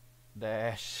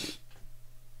dash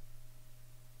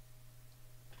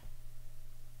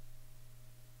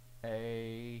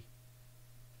A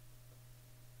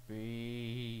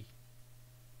B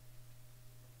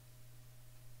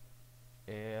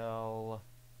L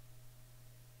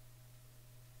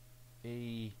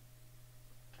E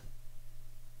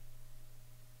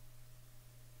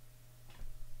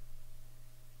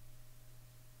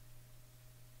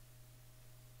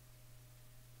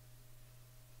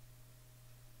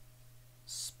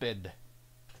Sped.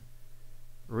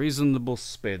 Reasonable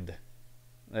sped.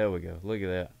 There we go. Look at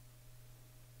that.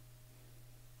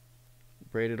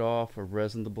 Rated off a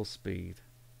reasonable speed.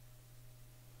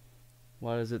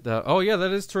 Why is it that? Oh yeah,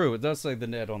 that is true. It does say the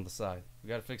net on the side. We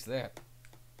gotta fix that.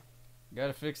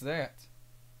 Gotta fix that.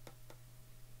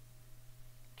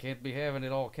 Can't be having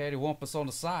it all cattywampus on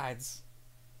the sides.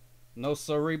 No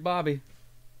sirree, Bobby.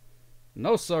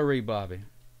 No sirree, Bobby.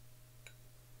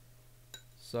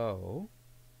 So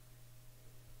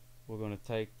we're gonna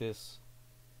take this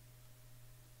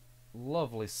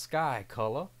lovely sky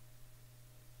color.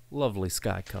 Lovely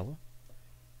sky color.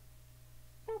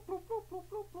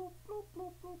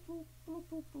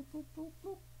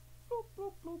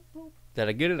 Did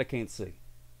I get it? I can't see.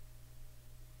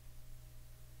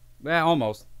 Yeah,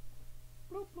 almost.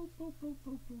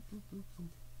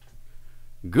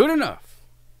 Good enough.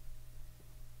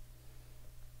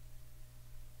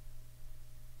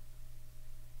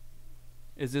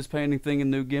 Is this painting thing a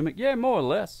new gimmick? Yeah, more or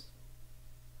less.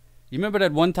 You remember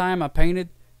that one time I painted?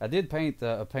 I did paint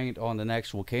a paint on an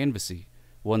actual canvasy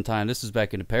one time. This was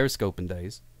back in the periscoping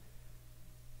days.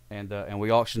 And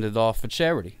we auctioned it off for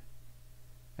charity.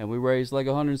 And we raised like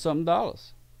 $100 and something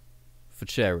for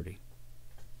charity.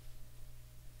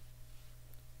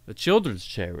 The children's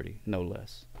charity, no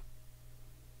less.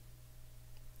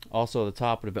 Also the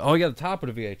top of the... Oh yeah, the top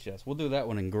of the VHS. We'll do that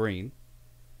one in green.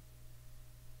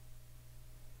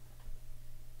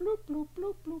 Bloop, bloop,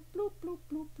 bloop, bloop, bloop, bloop,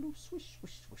 bloop, bloop. Swish,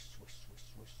 swish, swish, swish, swish,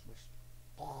 swish, swish.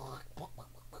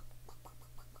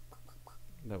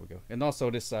 There we go. And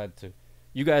also this side too.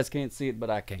 You guys can't see it, but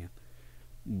I can.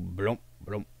 Blump,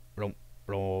 blump, blump,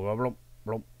 blump, blump,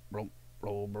 blump, blump,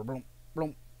 blump,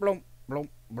 blump, blump, blump,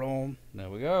 blump. There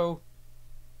we go.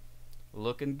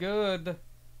 Looking good.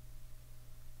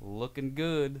 Looking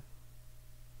good.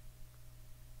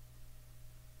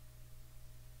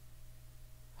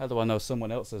 How do I know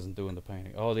someone else isn't doing the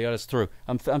painting? Oh, yeah, that's true.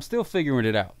 I'm still figuring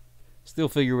it out. Still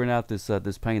figuring out this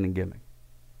this painting gimmick.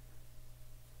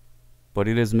 But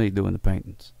it is me doing the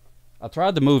paintings. I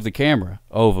tried to move the camera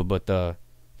over, but that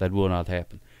will not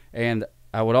happen. And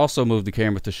I would also move the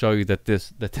camera to show you that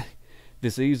this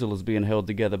easel is being held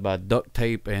together by duct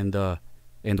tape and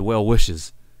well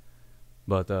wishes.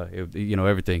 But you know,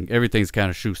 everything's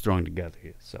kind of shoestrung together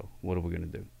here. So what are we gonna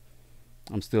do?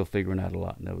 I'm still figuring out a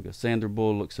lot. There we go. Sandra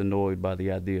Bull looks annoyed by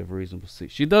the idea of reasonable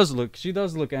speed. She does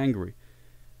look angry,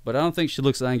 but I don't think she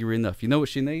looks angry enough. You know what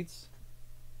she needs?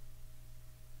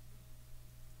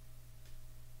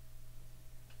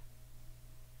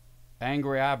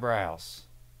 Angry eyebrows.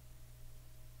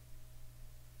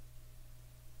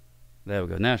 There we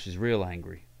go. Now she's real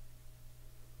angry.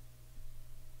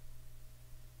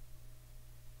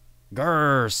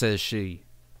 Grr, says she.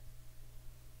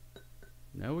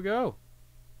 There we go.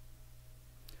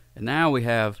 And now we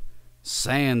have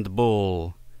Sand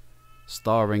Bull,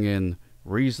 starring in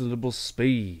Reasonable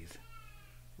Speed.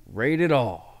 Rated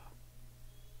R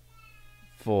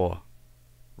for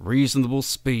Reasonable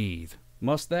Speed.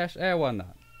 Mustache? Eh, why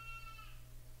not?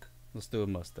 Let's do a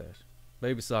mustache.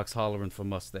 Baby Sock's hollering for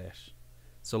mustache.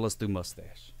 So let's do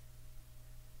mustache.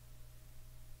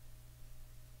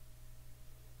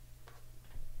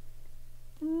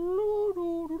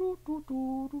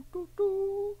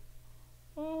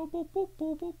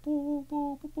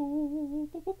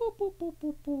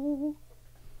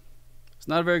 It's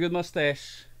not a very good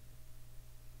mustache.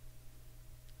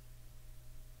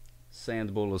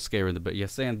 Sand Bull is scaring the bit. Yeah,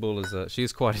 Sand Bull is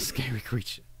she's quite a scary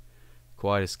creature.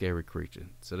 Quite a scary creature.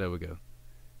 So there we go.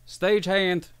 Stage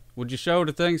hand. Would you show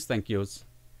the things? Thank yous.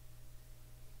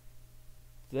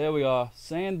 There we are.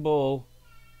 Sand Bull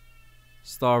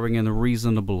starring in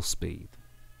Reasonable Speed.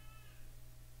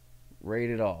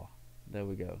 Rated R. There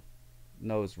we go.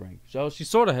 Nose ring. So she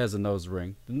sort of has a nose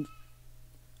ring.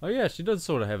 Oh yeah, she does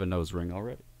sort of have a nose ring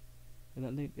already. Isn't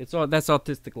that neat? That's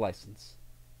artistic license.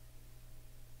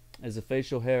 As a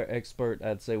facial hair expert,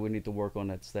 I'd say we need to work on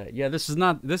that stat. Yeah, this is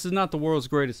not the world's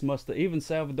greatest mustache. Even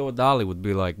Salvador Dali would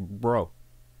be like, bro,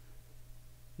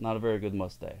 not a very good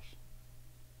mustache.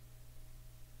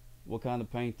 What kind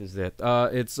of paint is that?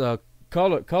 It's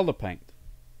color paint.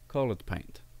 colored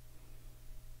paint.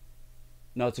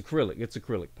 No, it's acrylic. It's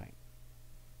acrylic paint.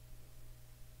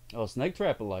 Oh, Snake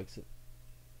Trapper likes it.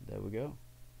 There we go.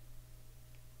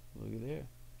 Look at there.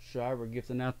 Shira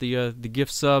gifting out the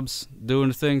gift subs, doing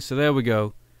the thing. So there we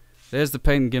go. There's the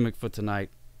painting gimmick for tonight.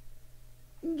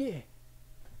 Yeah.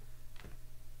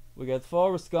 We got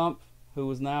Forrest Gump,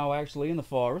 who is now actually in the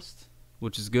forest,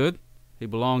 which is good. He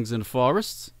belongs in the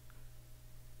forests.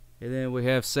 And then we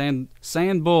have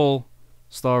Sand Bull,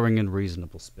 starring in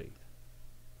Reasonable Speed.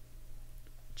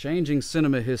 Changing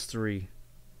cinema history,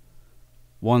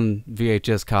 one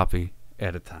VHS copy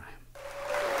at a time.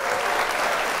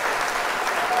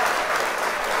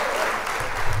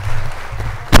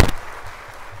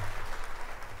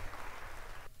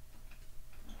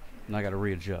 And I got to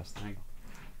readjust. Hang on.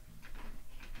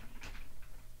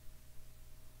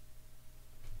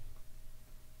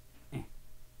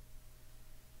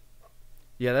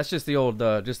 Yeah, that's just the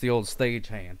old stage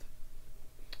hand.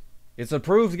 It's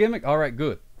approved gimmick. All right,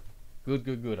 good.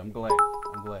 Good. I'm glad.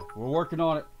 We're working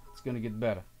on it. It's gonna get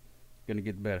better.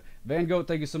 Van Gogh,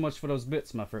 thank you so much for those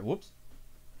bits, my friend. Whoops.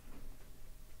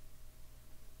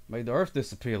 Made the earth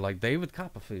disappear like David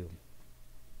Copperfield.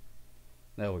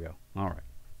 There we go. All right.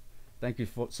 Thank you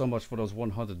so much for those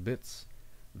 100 bits,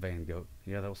 Van Gogh.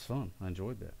 Yeah, that was fun. I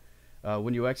enjoyed that.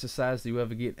 When you exercise, do you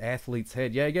ever get athlete's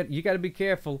head? Yeah, you got to be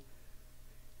careful.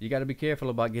 You got to be careful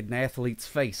about getting athlete's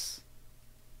face,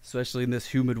 especially in this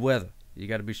humid weather. You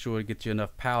got to be sure to get you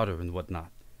enough powder and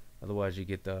whatnot. Otherwise, you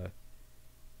get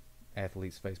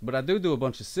athlete's face. But I do a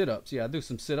bunch of sit-ups. Yeah, I do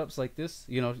some sit-ups like this.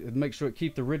 You know, make sure it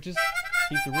keep the ridges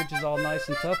all nice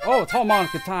and tough. Oh, it's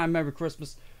harmonica time. Merry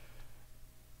Christmas.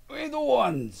 We the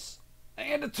ones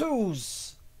and the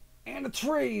twos and the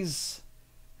threes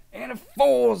and the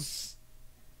fours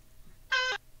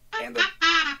and the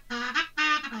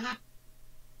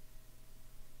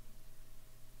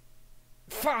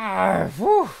five.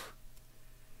 Woo.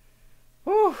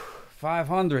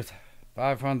 500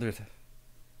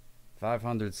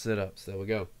 sit-ups. There we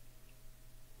go.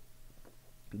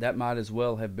 That might as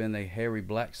well have been a Harry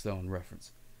Blackstone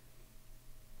reference.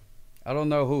 I don't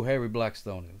know who Harry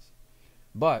Blackstone is,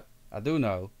 but I do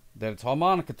know that it's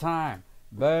harmonica time,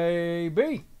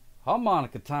 baby.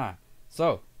 Harmonica time.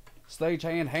 So,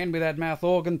 stagehand, hand me that mouth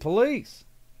organ, please.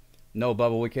 No,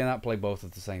 Bubba, we cannot play both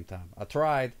at the same time. I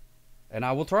tried, and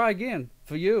I will try again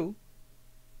for you,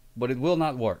 but it will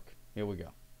not work. Here we go.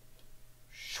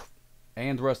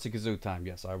 And Rusty Kazoo time.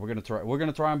 Yes, all right, we're gonna try. We're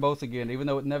gonna try them both again, even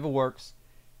though it never works.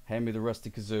 Hand me the Rusty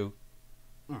Kazoo.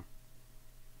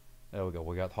 There we go.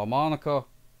 We got harmonica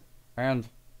and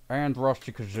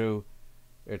Rusty Kazoo.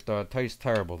 It tastes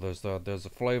terrible. There's a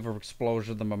flavor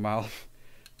explosion in my mouth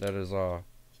that is I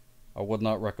would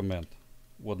not recommend.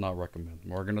 Would not recommend.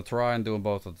 We're gonna try and do them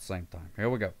both at the same time. Here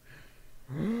we go.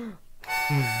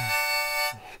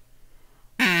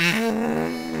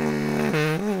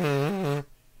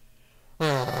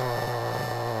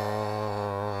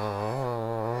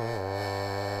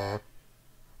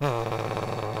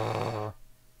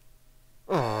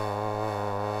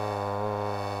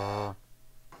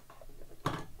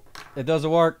 It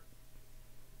doesn't work.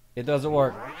 It doesn't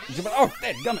work. Oh,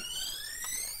 dadgummit.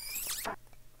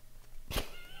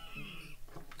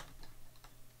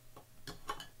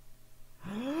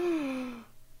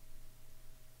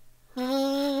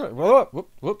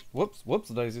 Whoops,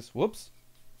 daisies. Whoops.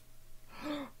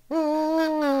 Whoa,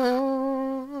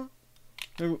 oh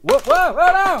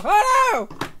no.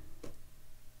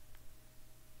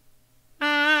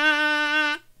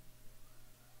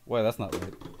 Wait, that's not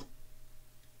right.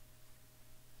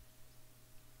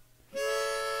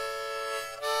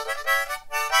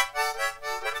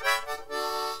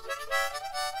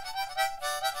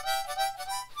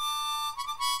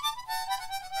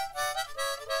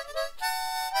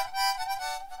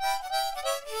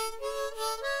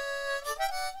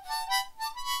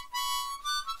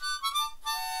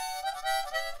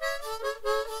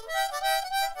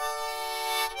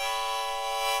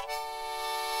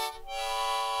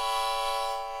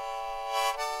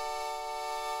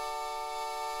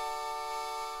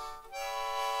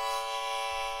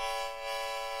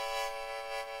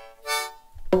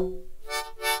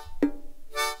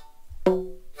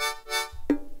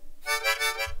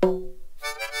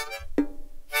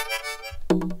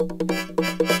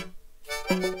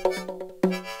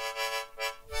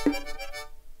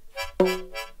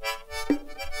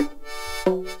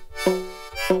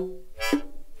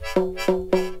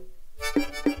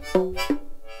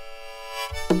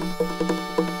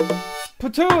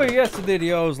 Patooey, yes the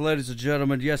videos, ladies and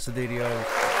gentlemen, yes the videos.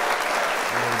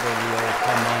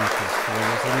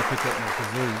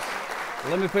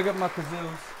 Let me pick up my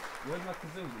kazoos. Where's my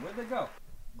kazoo? Where'd they go?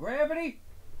 Gravity?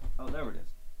 Oh, there it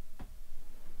is.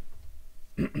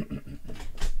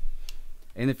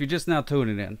 And if you're just now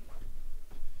tuning in,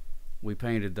 we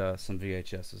painted some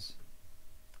VHSs.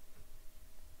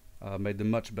 Made them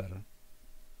much better,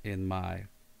 in my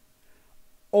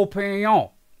opinion.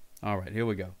 Alright, here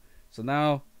we go. So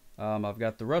now, I've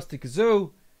got the rusty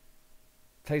kazoo.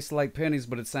 Tastes like pennies,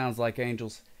 but it sounds like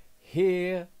angels.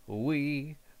 Here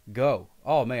we go.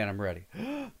 Oh man, I'm ready.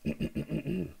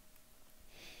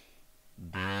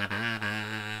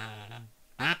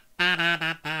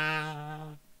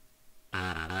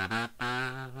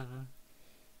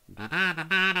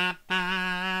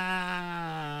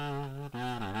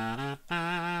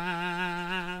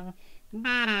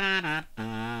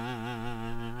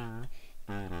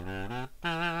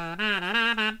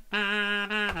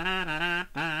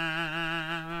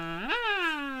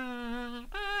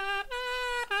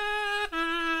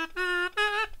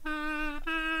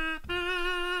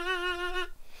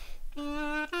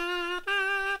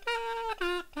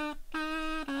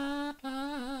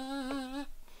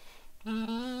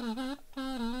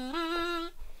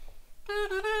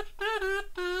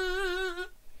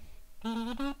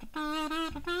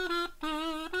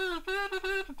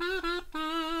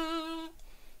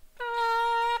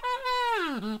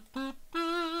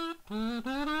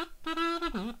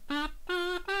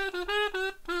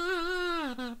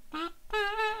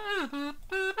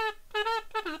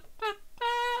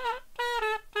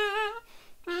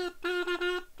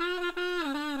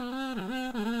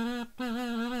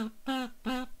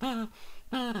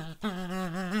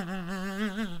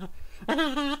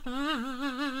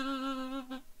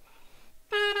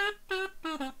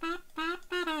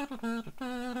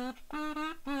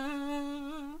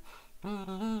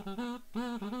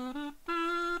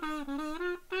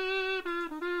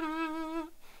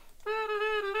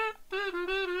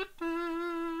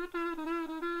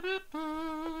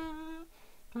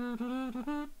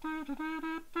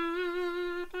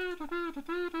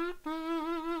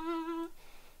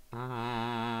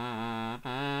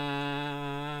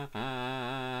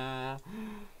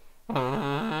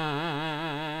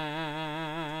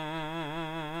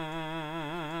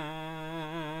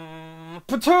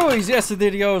 Patooies, yes it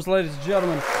goes, ladies and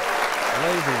gentlemen. Ladies.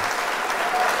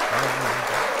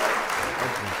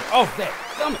 Oh, that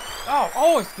stomach. Oh,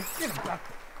 always forget about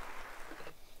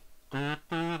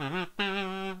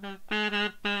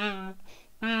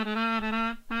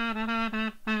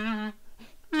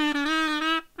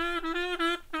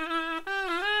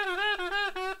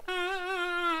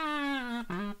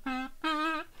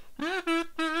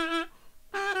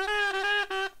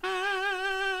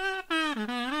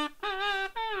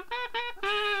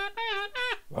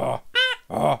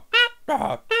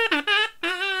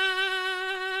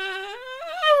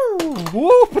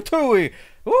woo, patooey.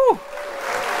 Woo.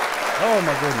 Oh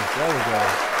my goodness. There we go.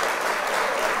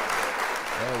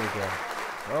 There we go.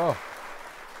 Oh.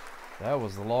 That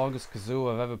was the longest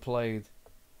kazoo I've ever played.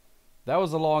 That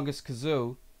was the longest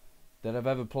kazoo that I've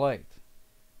ever played.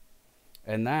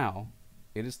 And now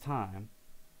it is time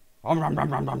for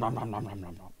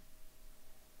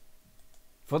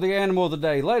the animal of the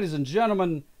day. Ladies and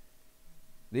gentlemen,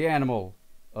 the animal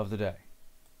of the day.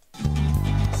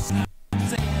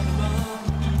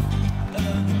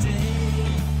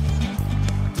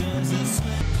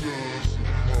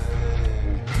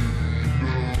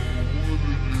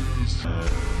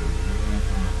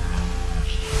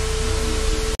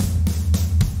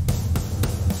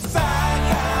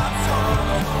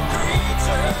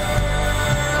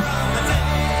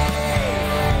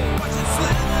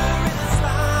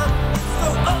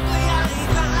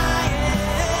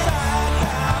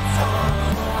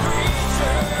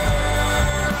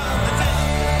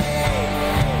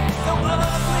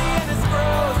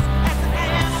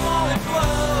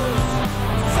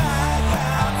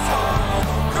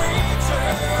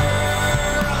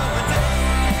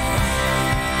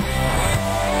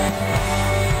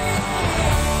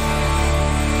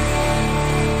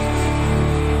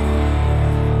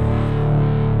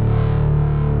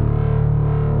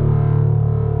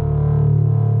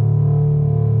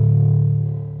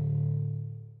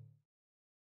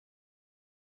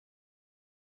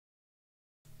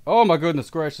 Oh my goodness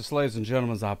gracious, ladies and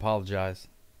gentlemen, I apologize.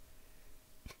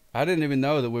 I didn't even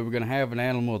know that we were going to have an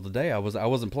animal of the day. I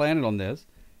wasn't planning on this.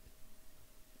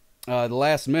 The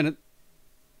last minute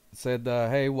said,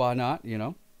 hey, why not, you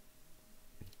know?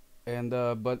 And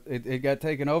but it got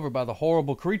taken over by the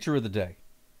horrible creature of the day.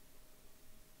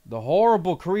 The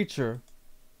horrible creature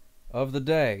of the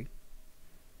day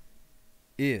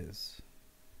is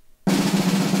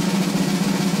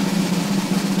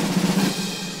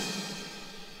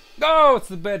Oh, it's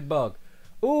the bed bug.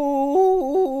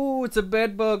 Ooh, it's a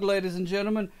bed bug, ladies and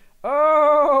gentlemen.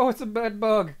 Oh, it's a bed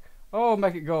bug. Oh,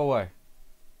 make it go away.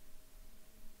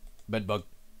 Bed bug.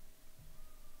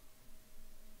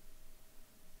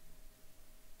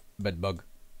 Bed bug.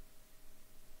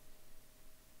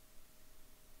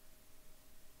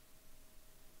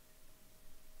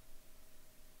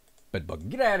 Bed bug.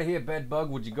 Get out of here, bed bug,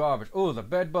 with your garbage. Oh, the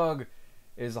bed bug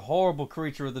is a horrible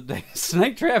creature of the day.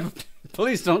 Snake trap.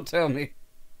 Please don't tell me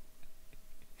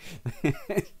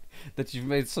that you've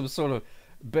made some sort of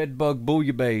bed bug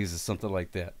bouillabaisse or something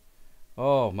like that.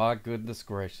 Oh my goodness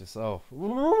gracious. Oh.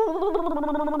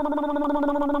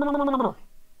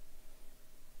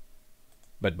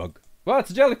 Bed bug. Well, it's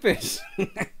a jellyfish.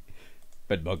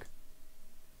 Bed bug.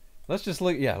 Let's just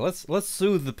look. Yeah, let's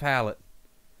soothe the palate.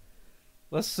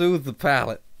 Let's soothe the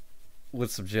palate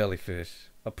with some jellyfish.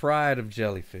 A pride of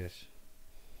jellyfish.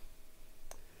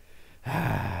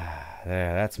 Yeah,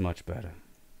 that's much better.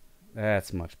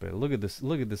 That's much better. Look at this.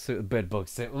 Look at this bed bug.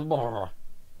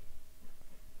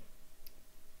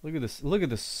 Look at this. Look at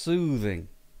the soothing.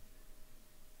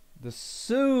 The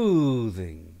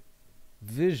soothing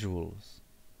visuals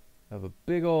of a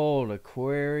big old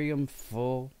aquarium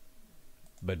full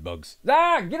bed bugs.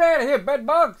 Ah! Get out of here, bed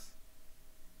bugs!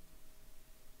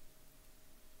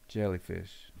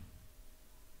 Jellyfish.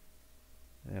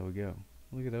 There we go.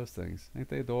 Look at those things. Ain't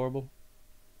they adorable?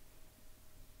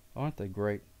 Aren't they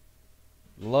great?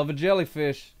 Love a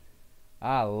jellyfish.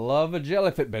 I love a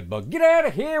jellyfish. Bed bug. Get out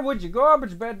of here with your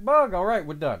garbage, bed bug. All right,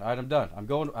 we're done. All right, I'm done. I'm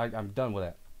done with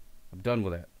that. I'm done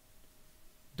with that.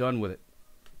 Done with it.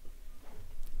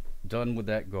 Done with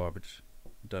that garbage.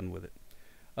 Done with it.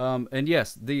 And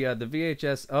yes, the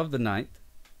VHS of the night.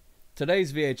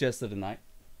 Today's VHS of the night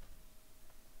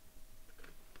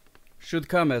should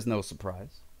come as no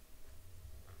surprise.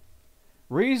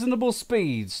 Reasonable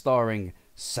Speed, starring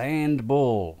Sand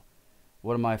Bull,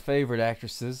 one of my favorite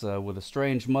actresses with a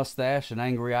strange mustache and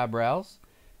angry eyebrows.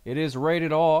 It is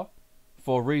rated R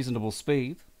for Reasonable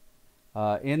Speed.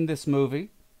 In this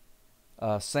movie,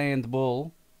 Sand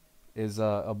Bull is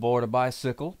aboard a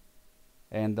bicycle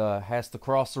and has to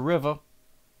cross a river,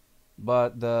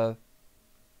 but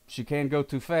she can't go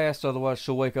too fast, otherwise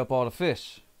she'll wake up all the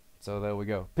fish. So there we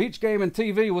go. Peach Gaming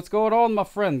TV, what's going on, my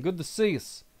friend? Good to see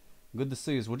us. Good to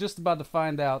see us. We're just about to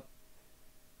find out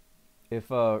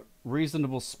if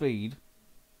Reasonable Speed,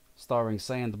 starring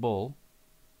Sand Bull,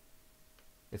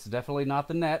 it's definitely not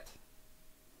the net,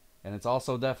 and it's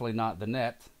also definitely not the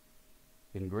net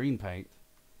in green paint.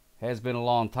 Has been a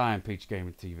long time, Peach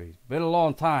Gaming TV. Been a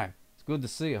long time. It's good to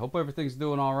see you. Hope everything's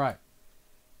doing all right.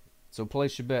 So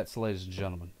place your bets, ladies and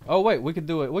gentlemen. Oh wait, we could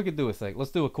do it. We could do a thing.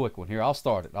 Let's do a quick one here. I'll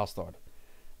start it.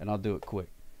 And I'll do it quick.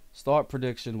 Start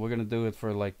prediction. We're gonna do it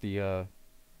for like the.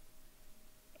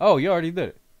 Oh, you already did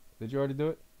it. Did you already do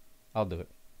it? I'll do it.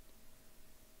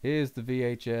 Here's the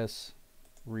VHS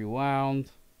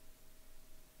Rewound.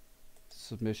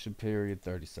 Submission period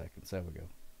 30 seconds. There we go.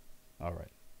 All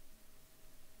right.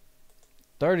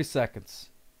 30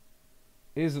 seconds.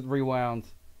 Is it rewound?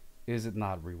 Is it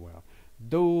not rewound?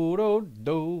 Do do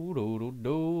do do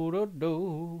do do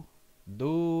do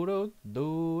do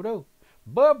do do.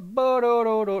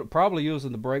 Probably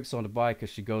using the brakes on the bike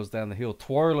as she goes down the hill,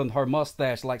 twirling her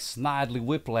mustache like Snidely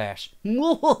Whiplash.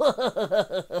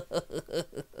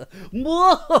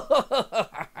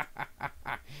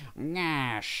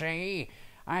 Nah, see,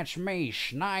 that's me,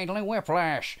 Snidely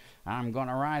Whiplash. I'm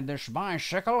gonna ride this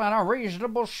bicycle at a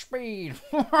reasonable speed.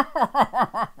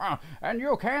 And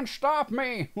you can't stop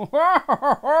me.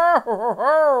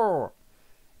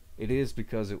 It is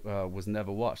because it was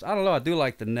never watched. I don't know, I do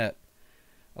like the net.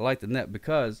 I like the net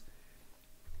because,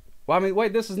 well, I mean,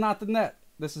 wait, this is not the net.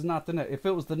 This is not the net. If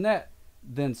it was the net,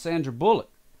 then Sandra Bullock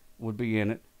would be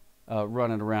in it,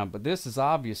 running around. But this is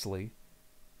obviously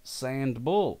Sand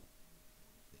Bull.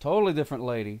 Totally different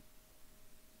lady.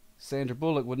 Sandra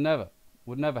Bullock would never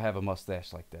have a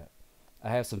mustache like that. I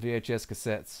have some VHS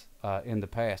cassettes in the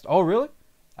past. Oh, really?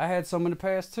 I had some in the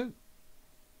past too.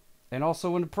 And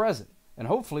also in the present. And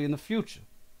hopefully in the future.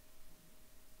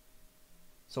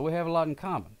 So we have a lot in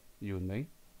common, you and me.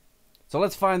 So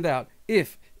let's find out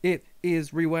if it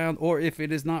is rewound or if it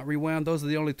is not rewound. Those are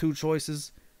the only two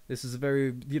choices. This is a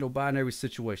very, binary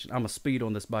situation. I'm a speed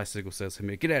on this bicycle, says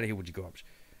Hamid. Get out of here with your garbage.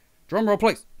 Drum roll,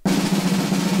 please.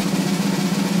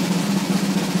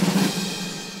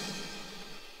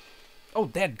 Oh,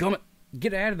 dadgummit.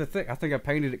 Get out of the thing. I think I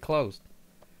painted it closed.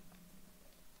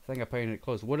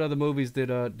 What other movies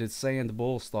did Sand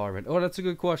Bull star in? Oh, that's a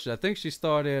good question. I think she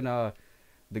starred in The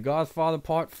Godfather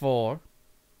Part 4.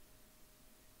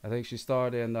 I think she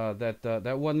starred in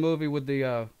that one movie with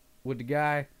the